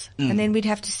 treatments, and then we'd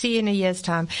have to see in a year's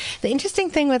time. The interesting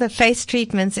thing with the face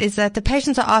treatments is that the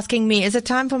patients are asking me, is it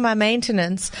time for my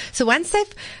maintenance? So once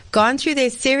they've gone through their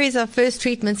series of first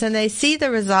treatments and they see the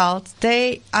results,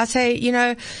 I say,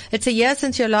 it's a year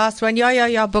since your last one.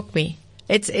 Yeah, book me.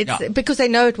 It's because they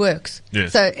know it works.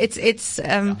 Yes. So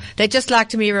they just like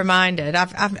to be reminded.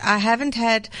 I haven't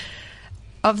had,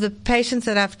 of the patients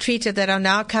that I've treated that are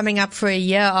now coming up for a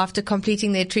year after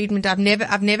completing their treatment, I've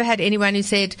never had anyone who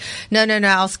said, no,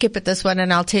 I'll skip at this one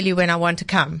and I'll tell you when I want to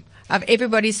come.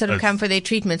 Everybody's sort of come for their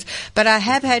treatments. But I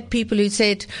have had people who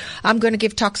said, I'm going to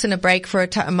give toxin a break for a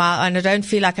while and I don't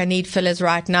feel like I need fillers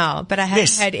right now. But I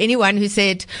haven't had anyone who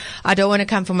said, I don't want to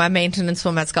come for my maintenance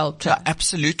for my sculpture.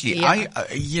 Absolutely.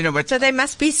 Yeah. So they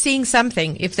must be seeing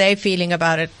something if they're feeling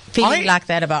like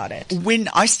that about it. When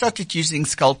I started using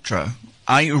Sculptra,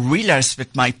 I realized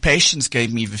that my patients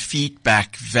gave me the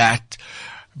feedback that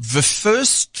the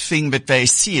first thing that they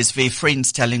see is their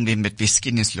friends telling them that their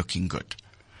skin is looking good.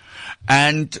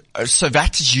 And so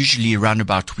that is usually around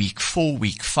about week 4,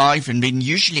 week 5, and then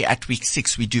usually at week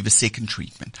 6 we do the second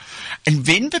treatment. And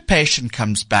then the patient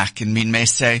comes back and then they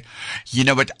say,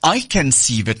 I can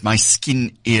see that my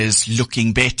skin is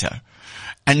looking better.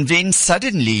 And then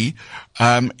suddenly,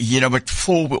 at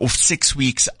 4 or 6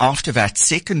 weeks after that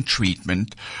second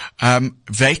treatment,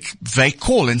 they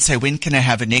call and say, when can I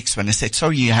have a next one? I said,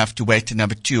 sorry, you have to wait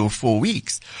another 2 or 4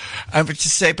 weeks. I would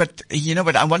just say, but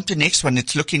I want the next one.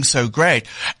 It's looking so great.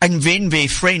 And then their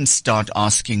friends start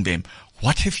asking them,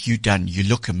 what have you done? You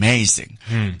look amazing.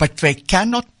 But they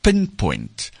cannot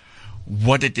pinpoint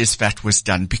what it is that was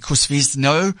done because there's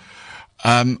no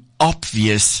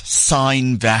obvious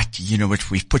sign that, if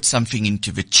we've put something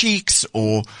into the cheeks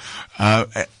or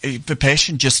the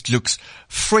patient just looks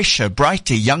fresher,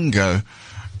 brighter, younger,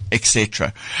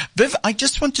 etc. Viv, I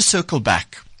just want to circle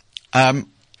back.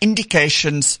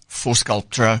 Indications for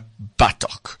Sculptra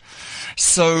buttock.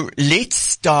 So let's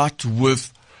start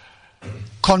with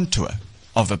contour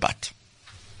of a butt.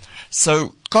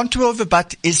 So contour of a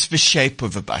butt is the shape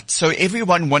of a butt. So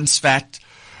everyone wants that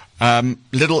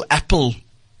little apple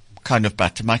kind of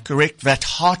butt. Am I correct? That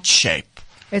heart shape.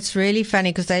 It's really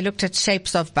funny because they looked at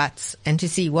shapes of butts and to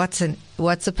see what's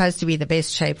supposed to be the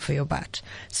best shape for your butt.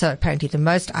 So apparently the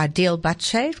most ideal butt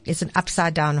shape is an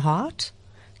upside down heart.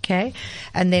 Okay.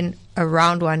 And then a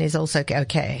round one is also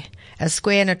okay. A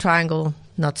square and a triangle,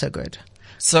 not so good.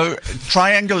 So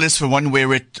triangle is the one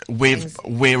where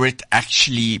it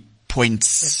actually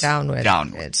points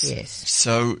downwards. Yes.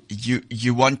 So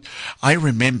you want, I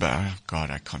remember, God,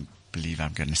 I can't believe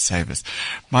I'm going to say this.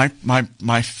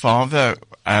 My father,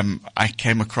 I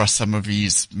came across some of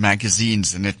these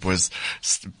magazines and it was,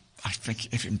 I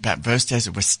think in those days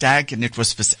it was Stag and it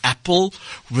was this apple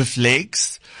with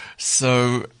legs.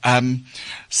 So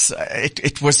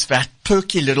it was that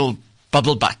perky little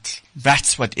bubble butt.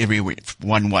 That's what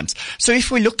everyone wants. So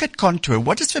if we look at contour,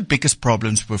 what is the biggest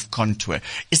problems with contour?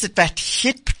 Is it that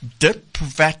hip dip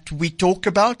that we talk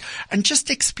about? And just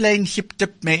explain hip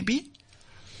dip maybe.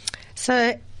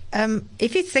 So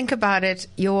if you think about it,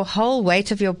 your whole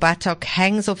weight of your buttock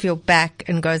hangs off your back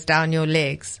and goes down your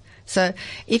legs. So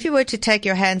if you were to take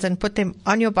your hands and put them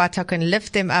on your buttock and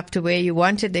lift them up to where you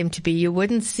wanted them to be, you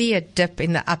wouldn't see a dip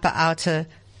in the upper outer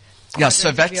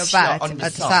so that's your butt on the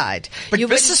side. But You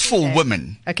this wouldn't is see for that.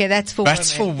 women. Okay, that's for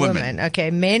women.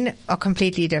 Okay, men are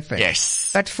completely different. Yes.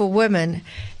 But for women,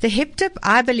 the hip dip,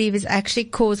 I believe, is actually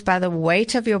caused by the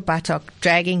weight of your buttock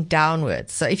dragging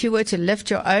downwards. So if you were to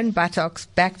lift your own buttocks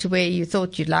back to where you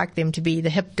thought you'd like them to be, the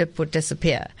hip dip would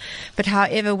disappear. But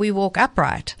however, we walk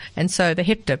upright, and so the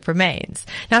hip dip remains.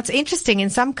 Now, it's interesting. In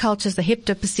some cultures, the hip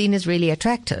dip is seen as really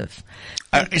attractive.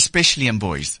 Especially in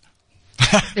boys.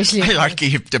 Especially I like a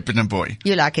hip dip in a boy.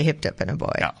 You like a hip dip in a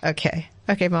boy. Yeah. Okay.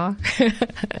 Okay, Mark.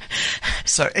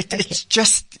 So it's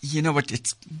just, you know what,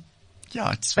 it's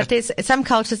But there's some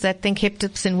cultures that think hip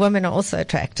dips in women are also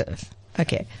attractive.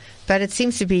 Okay. But it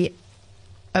seems to be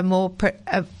a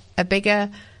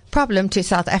bigger problem to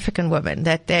South African women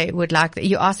that they would like,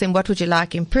 you ask them, what would you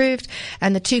like improved?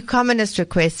 And the two commonest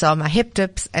requests are my hip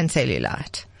dips and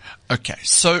cellulite. Okay.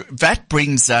 So that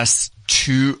brings us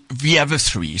to the other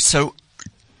three. So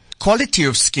quality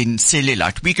of skin,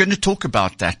 cellulite. We're going to talk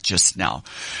about that just now.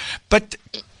 But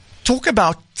talk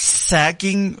about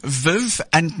sagging, Viv,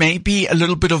 and maybe a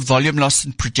little bit of volume loss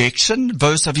and projection.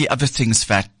 Those are the other things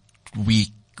that we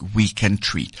can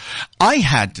treat. I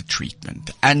had the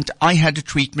treatment, and I had a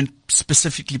treatment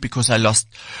specifically because I lost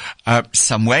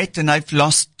some weight, and I've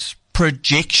lost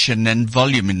projection and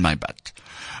volume in my butt.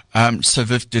 So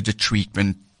Viv did a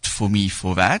treatment for me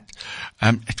for that.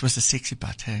 It was a sexy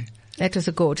butt, hey? That was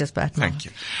a gorgeous butt. Thank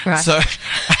you. Right. So,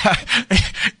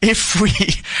 if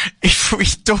we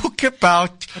talk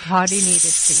about hardly needed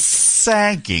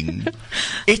sagging,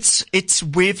 it's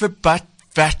where the butt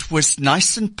that was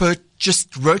nice and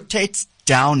just rotates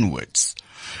downwards.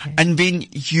 Okay. And then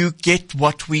you get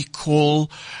what we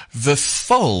call the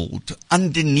fold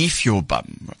underneath your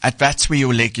bum. And that's where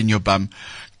your leg and your bum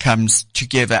comes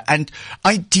together. And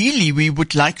ideally, we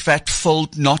would like that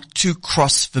fold not to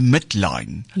cross the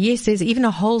midline. Yes, there's even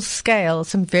a whole scale.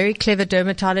 Some very clever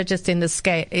dermatologists in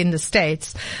the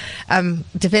States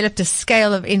developed a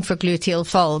scale of infragluteal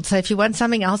fold. So if you want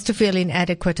something else to feel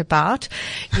inadequate about,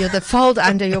 the fold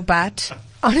under your butt,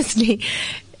 honestly,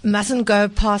 mustn't go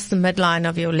past the midline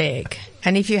of your leg.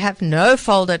 And if you have no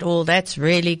fold at all, that's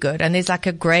really good. And there's like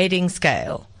a grading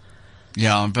scale.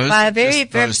 Yeah, those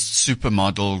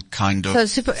supermodel kind of.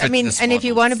 So and if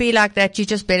you want to be like that, you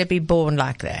just better be born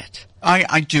like that.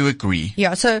 I do agree.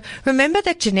 Yeah. So remember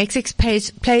that genetics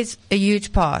plays a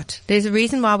huge part. There's a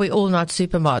reason why we're all not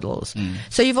supermodels.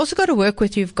 So you've also got to work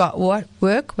with what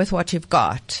you've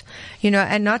got,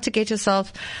 and not to get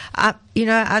yourself up,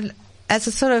 as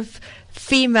a sort of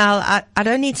female, I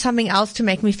don't need something else to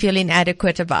make me feel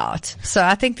inadequate about. So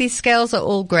I think these scales are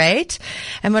all great.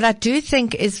 And what I do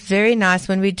think is very nice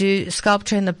when we do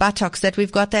sculpture in the buttocks, that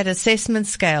we've got that assessment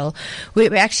scale where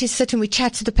we actually sit and we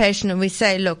chat to the patient and we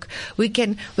say, look,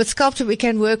 with sculpture, we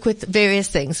can work with various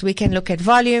things. We can look at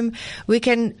volume. We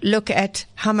can look at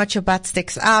how much your butt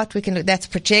sticks out. That's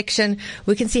projection.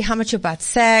 We can see how much your butt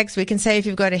sags. We can say if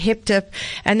you've got a hip dip,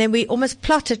 and then we almost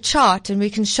plot a chart and we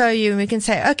can show you and we can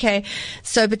say, okay,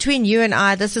 so between you and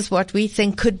I, this is what we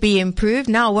think could be improved.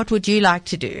 Now, what would you like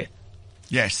to do?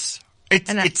 Yes. It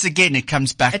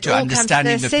comes back to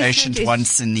understanding the patient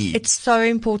wants and needs. It's so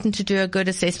important to do a good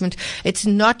assessment. It's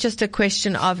not just a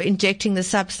question of injecting the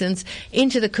substance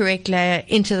into the correct layer,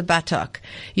 into the buttock.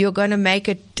 You're going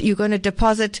to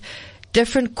deposit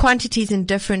different quantities in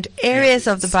different areas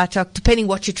of the buttock, depending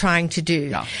what you're trying to do.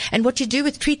 Yeah. And what you do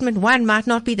with treatment 1 might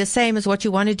not be the same as what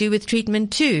you want to do with treatment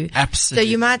 2. Absolutely.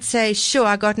 So you might say, sure,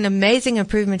 I got an amazing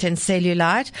improvement in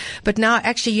cellulite, but now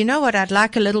actually, you know what? I'd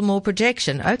like a little more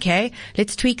projection. Okay,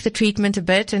 let's tweak the treatment a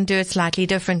bit and do it slightly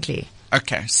differently.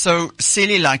 Okay, so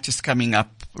cellulite is coming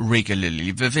up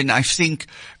regularly. Vivian, I think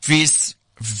there's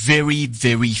very,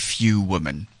 very few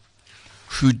women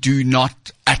who do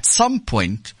not, at some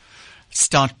point,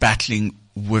 start battling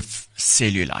with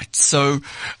cellulite. So,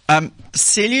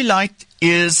 cellulite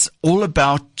is all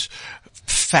about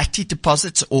fatty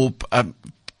deposits or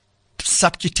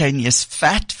subcutaneous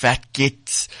fat that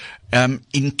gets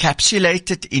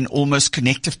encapsulated in almost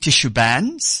connective tissue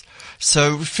bands.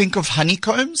 So think of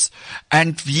honeycombs,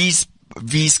 and these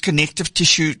connective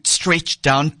tissue stretch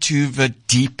down to the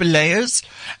deeper layers,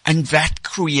 and that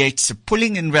creates a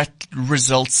pulling, and that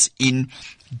results in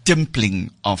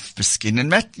dimpling of the skin. And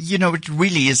that, it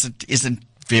really isn't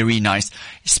very nice,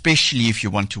 especially if you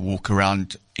want to walk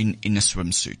around in a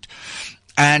swimsuit.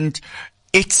 And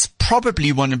it's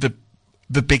probably one of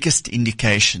the biggest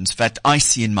indications that I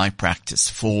see in my practice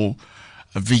for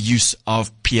the use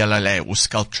of PLLA or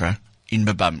sculpture in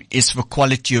the bum is the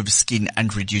quality of skin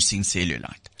and reducing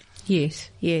cellulite. Yes,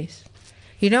 yes.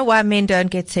 You know why men don't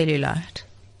get cellulite?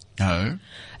 No.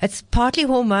 It's partly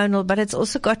hormonal, but it's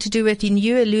also got to do with, and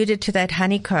you alluded to that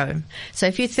honeycomb. So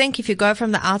if you go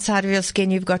from the outside of your skin,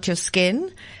 you've got your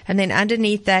skin, and then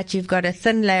underneath that you've got a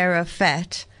thin layer of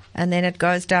fat, and then it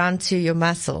goes down to your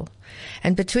muscle.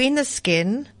 And between the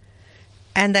skin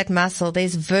and that muscle,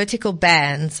 there's vertical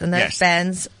bands, and those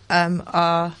bands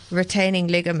are retaining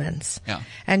ligaments. Yeah.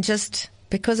 And just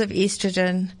because of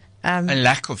estrogen, a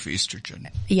lack of estrogen.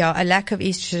 Yeah, a lack of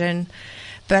estrogen.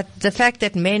 But the fact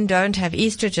that men don't have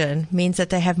estrogen means that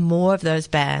they have more of those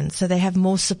bands. So they have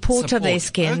more support of their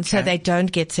skin, so they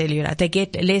don't get cellulite. They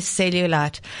get less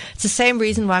cellulite. It's the same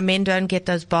reason why men don't get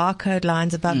those barcode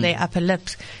lines above their upper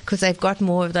lips, because they've got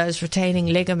more of those retaining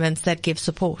ligaments that give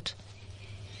support.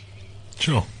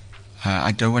 Sure.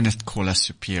 I don't want to call us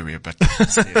superior, but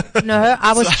no,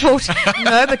 I was taught.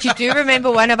 No, but you do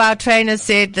remember one of our trainers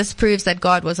said this proves that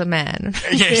God was a man.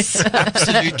 Yes,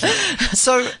 absolutely.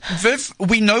 So, Viv,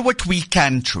 we know what we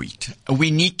can treat. We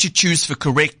need to choose the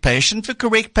correct patient. The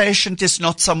correct patient is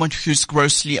not someone who's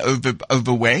grossly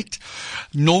overweight,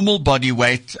 normal body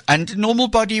weight, and normal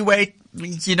body weight.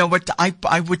 You know what,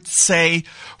 I would say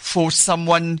for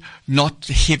someone not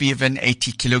heavier than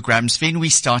 80 kilograms, then we're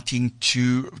starting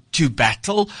to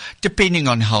battle, depending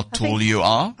on how tall you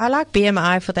are. I like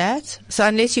BMI for that. So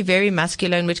unless you're very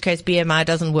muscular, in which case BMI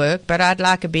doesn't work, but I'd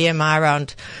like a BMI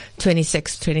around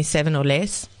 26, 27 or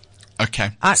less. Okay.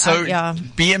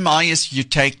 BMI is you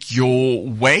take your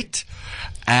weight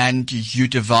and you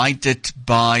divide it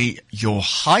by your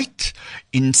height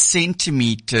in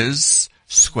centimeters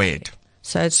squared.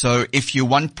 So if you're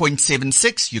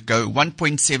 1.76, you go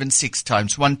 1.76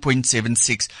 times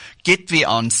 1.76, get the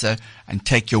answer, and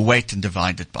take your weight and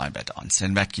divide it by that answer,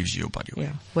 and that gives you your body weight.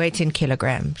 Yeah, weight in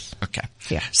kilograms. Okay.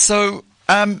 Yeah. So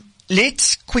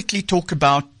let's quickly talk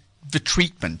about the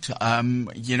treatment.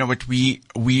 You know what,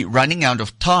 we're running out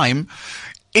of time.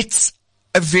 It's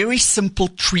a very simple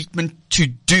treatment to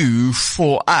do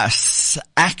for us,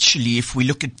 actually, if we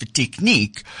look at the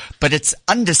technique, but it's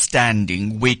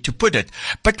understanding where to put it.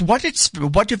 But what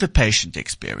do the patient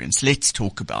experience? Let's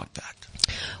talk about that.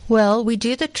 Well, we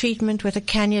do the treatment with a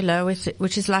cannula,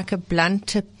 which is like a blunt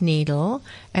tip needle,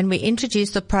 and we introduce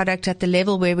the product at the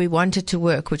level where we want it to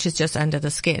work, which is just under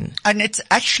the skin. And it's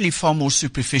actually far more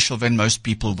superficial than most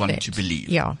people want to believe.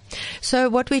 Yeah. So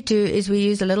what we do is we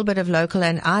use a little bit of local,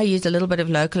 and I use a little bit of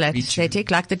local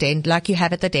anesthetic, like you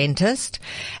have at the dentist,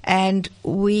 and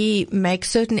we make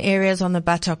certain areas on the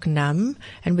buttock numb,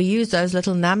 and we use those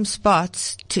little numb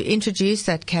spots to introduce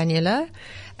that cannula.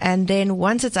 And then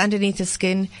once it's underneath the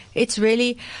skin, it's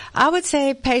really, I would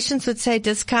say patients would say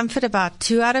discomfort about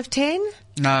 2 out of 10.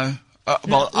 No.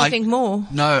 I think more.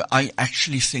 No, I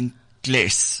actually think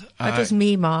less. That was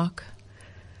me, Mark.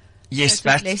 Yes,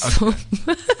 that's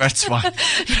why.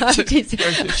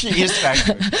 She is back.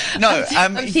 No,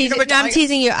 I'm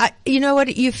teasing you. You know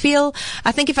what you feel?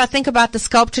 I think if I think about the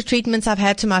sculpture treatments I've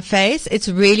had to my face, it's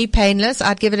really painless.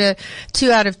 I'd give it a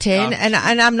 2 out of 10, and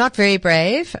I'm not very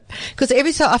brave, because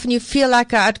every so often you feel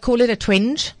like I'd call it a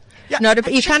twinge. Yeah,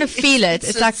 actually, you kind of feel it.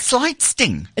 It's like a slight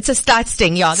sting. It's a slight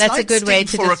sting. Yeah, that's a good way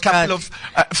to describe.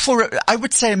 For a couple of, I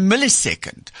would say a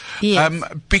millisecond. Yes.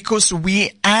 Because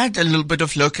we add a little bit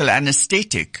of local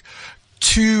anesthetic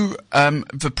to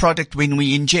the product when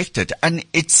we inject it, and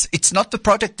it's not the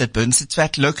product that burns; it's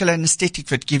that local anesthetic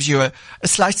that gives you a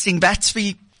slight sting. That's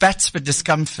the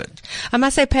discomfort. I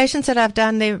must say, patients that I've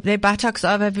done their buttocks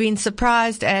of have been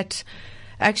surprised at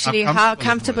actually how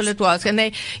comfortable it was. And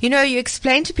you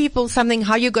explain to people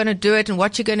how you're going to do it and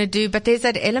what you're going to do, but there's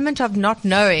that element of not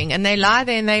knowing, and they lie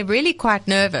there and they're really quite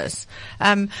nervous.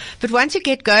 But once you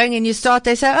get going and you start,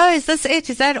 they say, oh, is this it?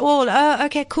 Is that all? Oh,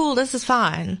 okay, cool. This is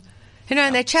fine.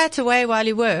 And they chat away while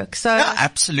you work. So yeah,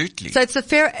 absolutely. So it's the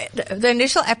fear, the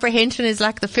initial apprehension is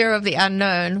like the fear of the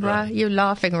unknown. Right? You're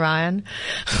laughing, Ryan.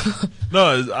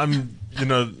 No,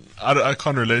 I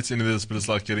can't relate to any of this, but it's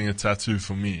like getting a tattoo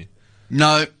for me.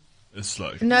 No. It's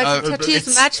like tattoo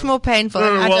is much more painful.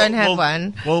 I don't have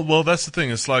one. Well, that's the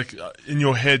thing. It's like in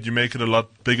your head, you make it a lot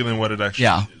bigger than what it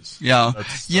actually is. Yeah.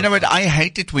 You know what? I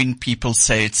hate it when people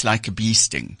say it's like a bee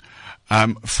sting.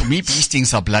 For me, bee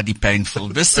stings are bloody painful.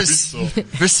 This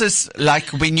is like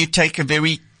when you take a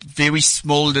very, very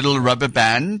small little rubber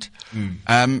band,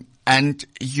 and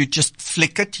you just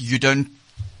flick it. You don't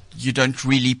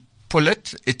really pull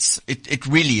it. It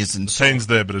really isn't. The pain's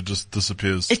there, but it just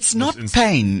disappears. It's not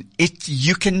pain.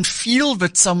 You can feel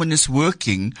that someone is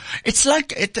working. It's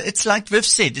like Viv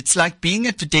said, it's like being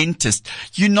at the dentist.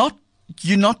 You're not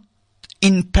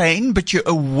in pain, but you're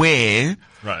aware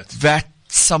that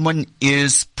someone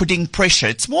is putting pressure.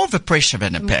 It's more of a pressure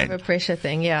than a More pain. of a pressure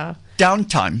thing, yeah.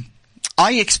 Downtime.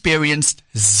 I experienced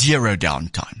zero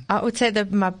downtime. I would say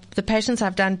that the patients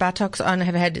I've done buttocks on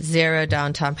have had zero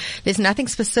downtime. There's nothing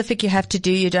specific you have to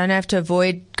do. You don't have to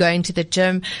avoid going to the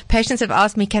gym. Patients have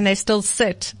asked me, can they still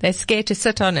sit? They're scared to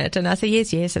sit on it. And I say,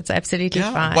 yes, it's absolutely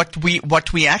fine.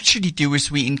 What we actually do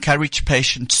is we encourage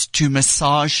patients to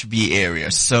massage the area.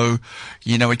 So,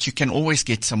 you know what, you can always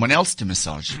get someone else to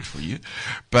massage it for you.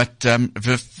 But,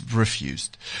 they've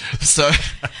refused. So,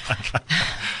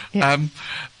 Yeah.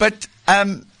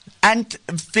 and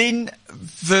then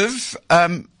Viv,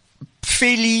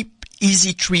 fairly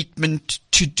easy treatment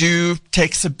to do,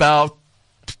 takes about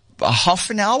a half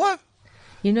an hour,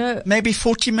 You know, maybe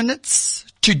 40 minutes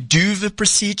to do the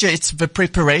procedure. It's the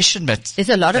preparation that there's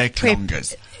a lot of takes prep. longer.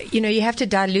 You know, you have to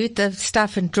dilute the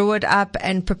stuff and draw it up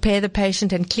and prepare the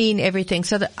patient and clean everything.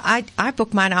 So that I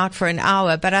book mine out for an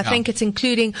hour, but I think it's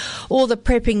including all the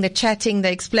prepping, the chatting,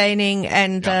 the explaining,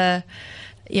 and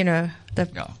you know.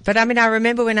 But I mean, I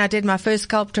remember when I did my first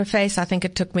sculpture face, I think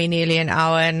it took me nearly an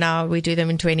hour, and now we do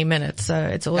them in 20 minutes. So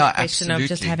it's all a question of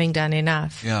just having done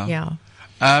enough. Yeah.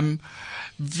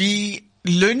 The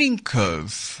learning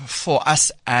curve for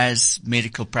us as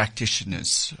medical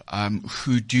practitioners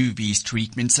who do these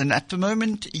treatments, and at the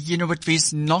moment, you know what,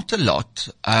 there's not a lot.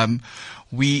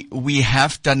 We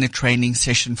have done a training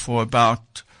session for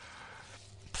about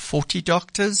 40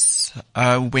 doctors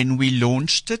when we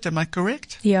launched it. Am I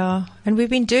correct? Yeah, and we've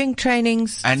been doing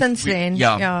trainings since then.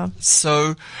 Yeah.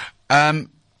 So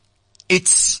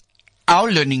it's our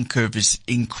learning curve is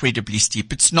incredibly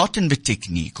steep. It's not in the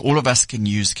technique. All of us can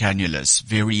use cannulas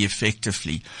very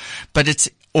effectively, but it's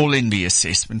all in the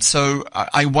assessment. So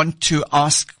I want to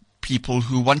ask people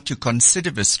who want to consider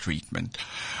this treatment,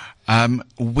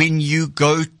 when you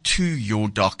go to your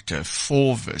doctor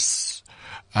for this,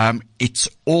 it's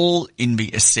all in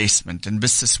the assessment, and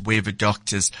this is where the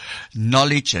doctor's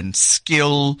knowledge and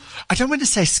skill, I don't want to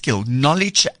say skill,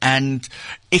 knowledge and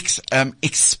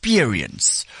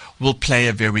experience will play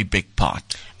a very big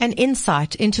part. And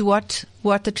insight into what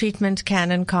the treatment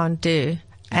can and can't do.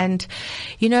 And,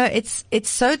 you know, it's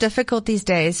so difficult these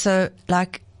days. So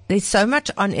like, there's so much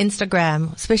on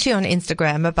Instagram, especially on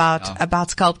Instagram,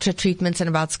 about sculpture treatments and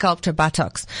about sculpture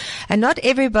buttocks. And not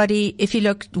everybody, if you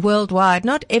look worldwide,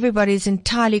 not everybody is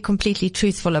entirely completely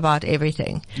truthful about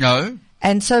everything. No.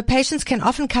 And so patients can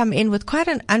often come in with quite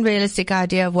an unrealistic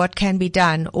idea of what can be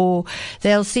done, or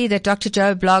they'll see that Dr.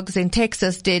 Joe Blogs in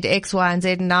Texas did X, Y, and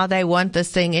Z, and now they want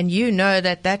this thing, and you know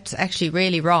that that's actually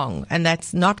really wrong, and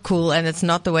that's not cool, and it's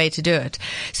not the way to do it.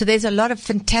 So there's a lot of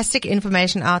fantastic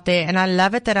information out there, and I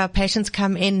love it that our patients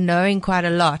come in knowing quite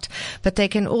a lot, but they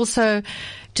can also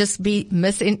just be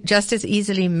just as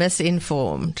easily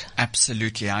misinformed.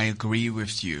 Absolutely, I agree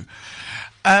with you.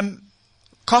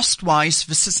 Cost-wise,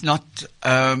 this is not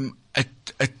a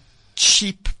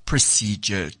cheap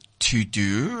procedure to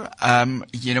do.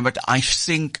 You know, but I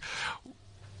think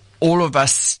all of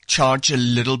us charge a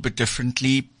little bit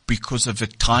differently because of the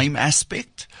time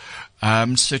aspect.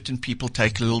 Certain people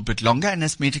take a little bit longer, and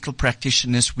as medical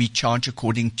practitioners, we charge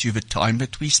according to the time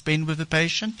that we spend with the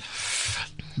patient.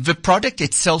 The product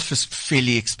itself is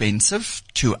fairly expensive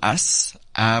to us.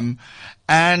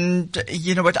 And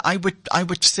you know what, I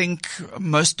would think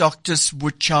most doctors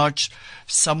would charge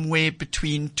somewhere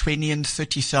between 20 and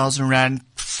 30,000 rand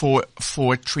for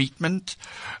a treatment.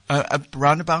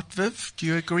 Around about, Viv, do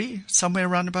you agree? Somewhere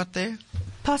around about there?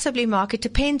 Possibly, Mark. It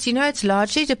depends. You know, it's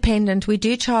largely dependent. We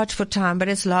do charge for time, but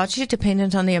it's largely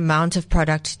dependent on the amount of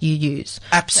product you use.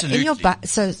 Absolutely.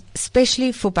 So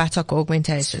especially for buttock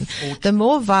augmentation, the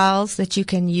more vials that you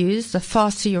can use, the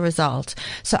faster your result.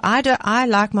 So I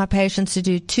like my patients to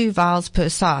do 2 vials per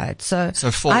side. So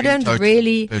I don't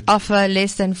really offer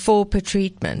less than 4 per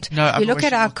treatment. No, you look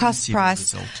at our cost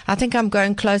price. I think I'm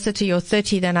going closer to your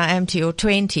 30 than I am to your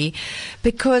 20,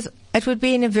 because it would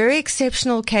be in a very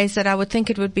exceptional case that I would think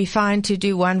it would be fine to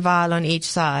do 1 vial on each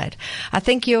side. I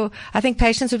think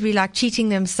patients would be like cheating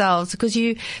themselves, because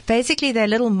they're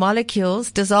little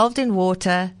molecules dissolved in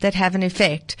water that have an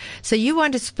effect. So you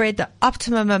want to spread the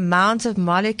optimum amount of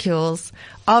molecules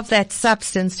of that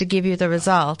substance to give you the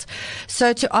result.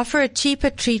 So to offer a cheaper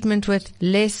treatment with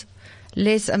less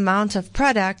amount of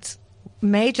product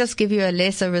may just give you a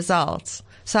lesser result.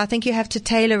 So I think you have to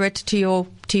tailor it to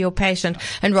your patient,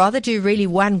 and rather do really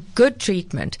one good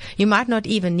treatment. You might not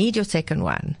even need your second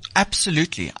one.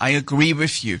 Absolutely. I agree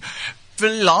with you.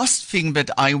 The last thing that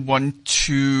I want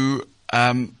to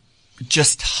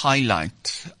just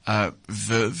highlight,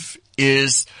 Viv,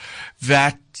 is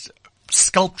that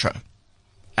sculpture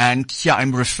and here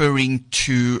I'm referring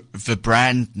to the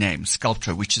brand name,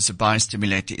 Sculptra, which is a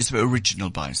biostimulator, is the original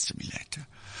biostimulator.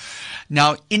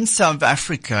 Now, in South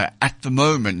Africa, at the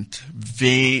moment,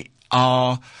 there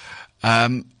are,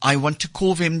 I want to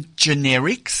call them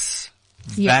generics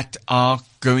that are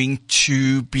going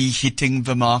to be hitting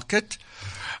the market.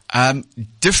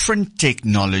 Different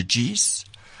technologies.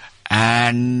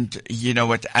 And you know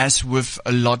what, as with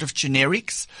a lot of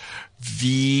generics,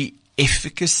 the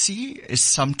efficacy is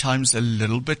sometimes a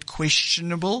little bit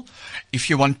questionable. If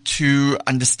you want to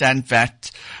understand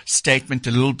that statement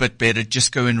a little bit better,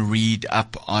 just go and read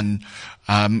up on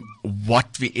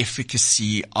what the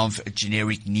efficacy of a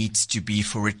generic needs to be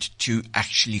for it to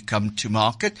actually come to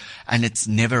market. And it's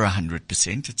never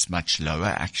 100%. It's much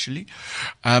lower, actually.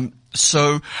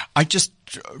 So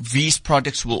these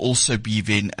products will also be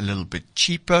then a little bit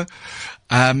cheaper.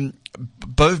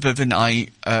 Both Viv and I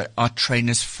are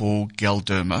trainers for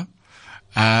Galderma.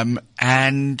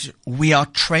 And we are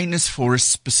trainers for a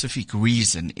specific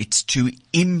reason. It's to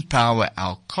empower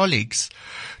our colleagues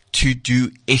to do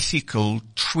ethical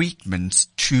treatments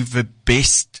to the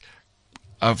best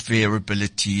of their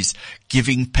abilities,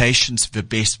 giving patients the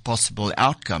best possible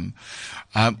outcome,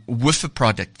 with a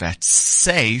product that's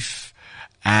safe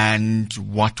and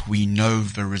what we know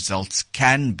the results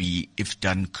can be if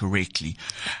done correctly.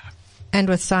 And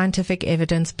with scientific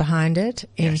evidence behind it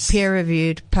in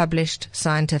peer-reviewed, published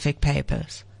scientific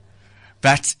papers.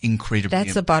 That's incredible.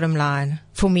 That's the bottom line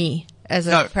for me as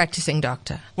a practicing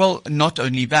doctor. Well, not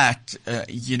only that, but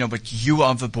you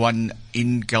are the one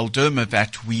in Galderma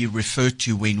that we refer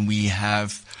to when we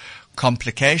have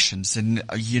complications. And,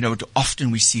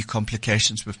 often we see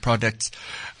complications with products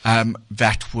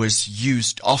that was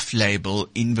used off-label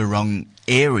in the wrong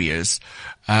areas.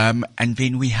 And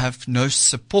then we have no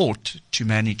support to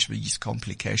manage these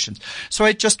complications. So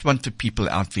I just want the people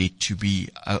out there to be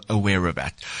aware of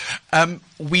that.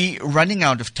 We're running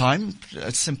out of time.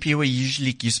 Sampiwa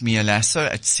usually gives me a lasso.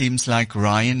 It seems like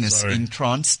Ryan is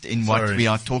entranced in what we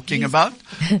are talking about.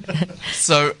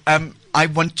 So I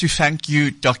want to thank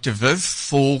you, Dr. Viv,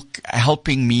 for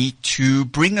helping me to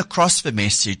bring across the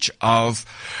message of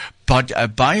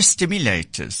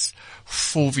biostimulators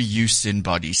for the use in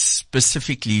bodies,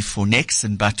 specifically for necks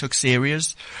and buttocks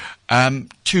areas.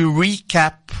 To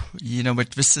recap,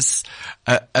 this is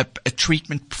a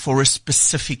treatment for a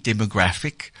specific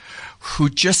demographic who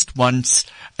just wants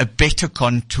a better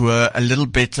contour, a little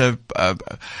better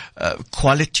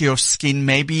quality of skin,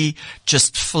 maybe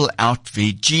just fill out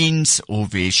their jeans or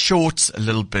their shorts a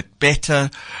little bit better.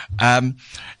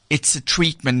 It's a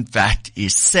treatment that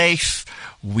is safe.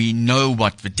 We know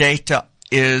what the data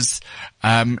is.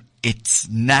 It's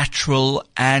natural,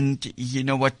 and you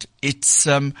know what? It's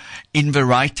in the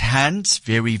right hands,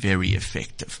 very, very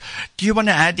effective. Do you want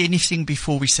to add anything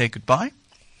before we say goodbye?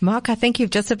 Mark, I think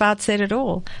you've just about said it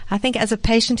all. I think as a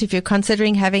patient, if you're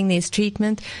considering having these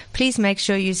treatments, please make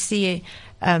sure you see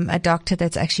a doctor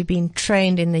that's actually been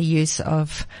trained in the use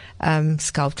of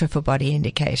Sculptra for body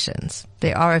indications.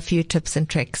 There are a few tips and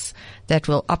tricks that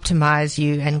will optimize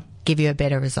you and give you a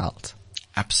better result.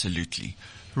 Absolutely.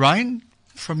 Ryan,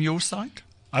 from your side?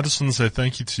 I just want to say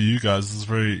thank you to you guys. This is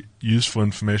very useful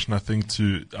information, I think,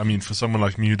 for someone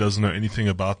like me who doesn't know anything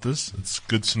about this. It's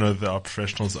good to know that there are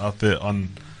professionals out there on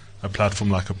a platform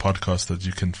like a podcast that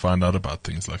you can find out about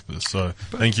things like this. So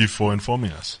thank you for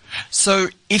informing us. So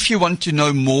if you want to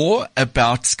know more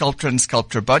about Sculptra and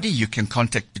Sculptra Body, you can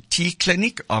contact the T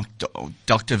Clinic of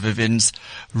Dr. Vivian's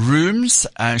rooms.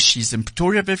 She's in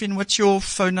Pretoria. Vivian, what's your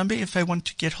phone number if I want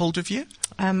to get hold of you?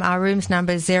 Our room's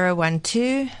number is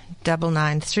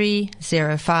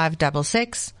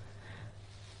 012-993-0566.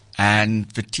 And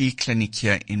the T Clinic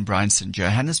here in Bryanston,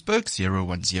 Johannesburg,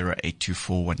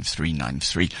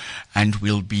 010-824-1393. And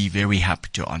we'll be very happy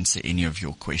to answer any of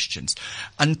your questions.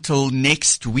 Until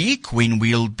next week, when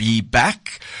we'll be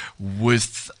back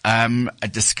with a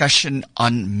discussion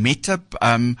on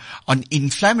on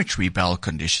inflammatory bowel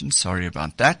conditions. Sorry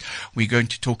about that. We're going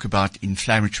to talk about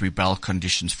inflammatory bowel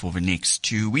conditions for the next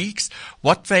 2 weeks,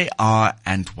 what they are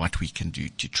and what we can do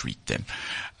to treat them.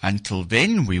 Until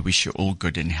then, we wish you all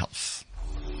good in health.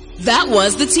 That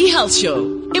was the T Health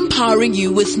Show, empowering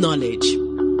you with knowledge.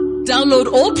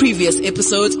 Download all previous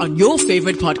episodes on your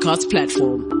favorite podcast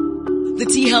platform. The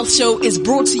T Health Show is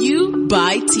brought to you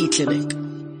by T Clinic.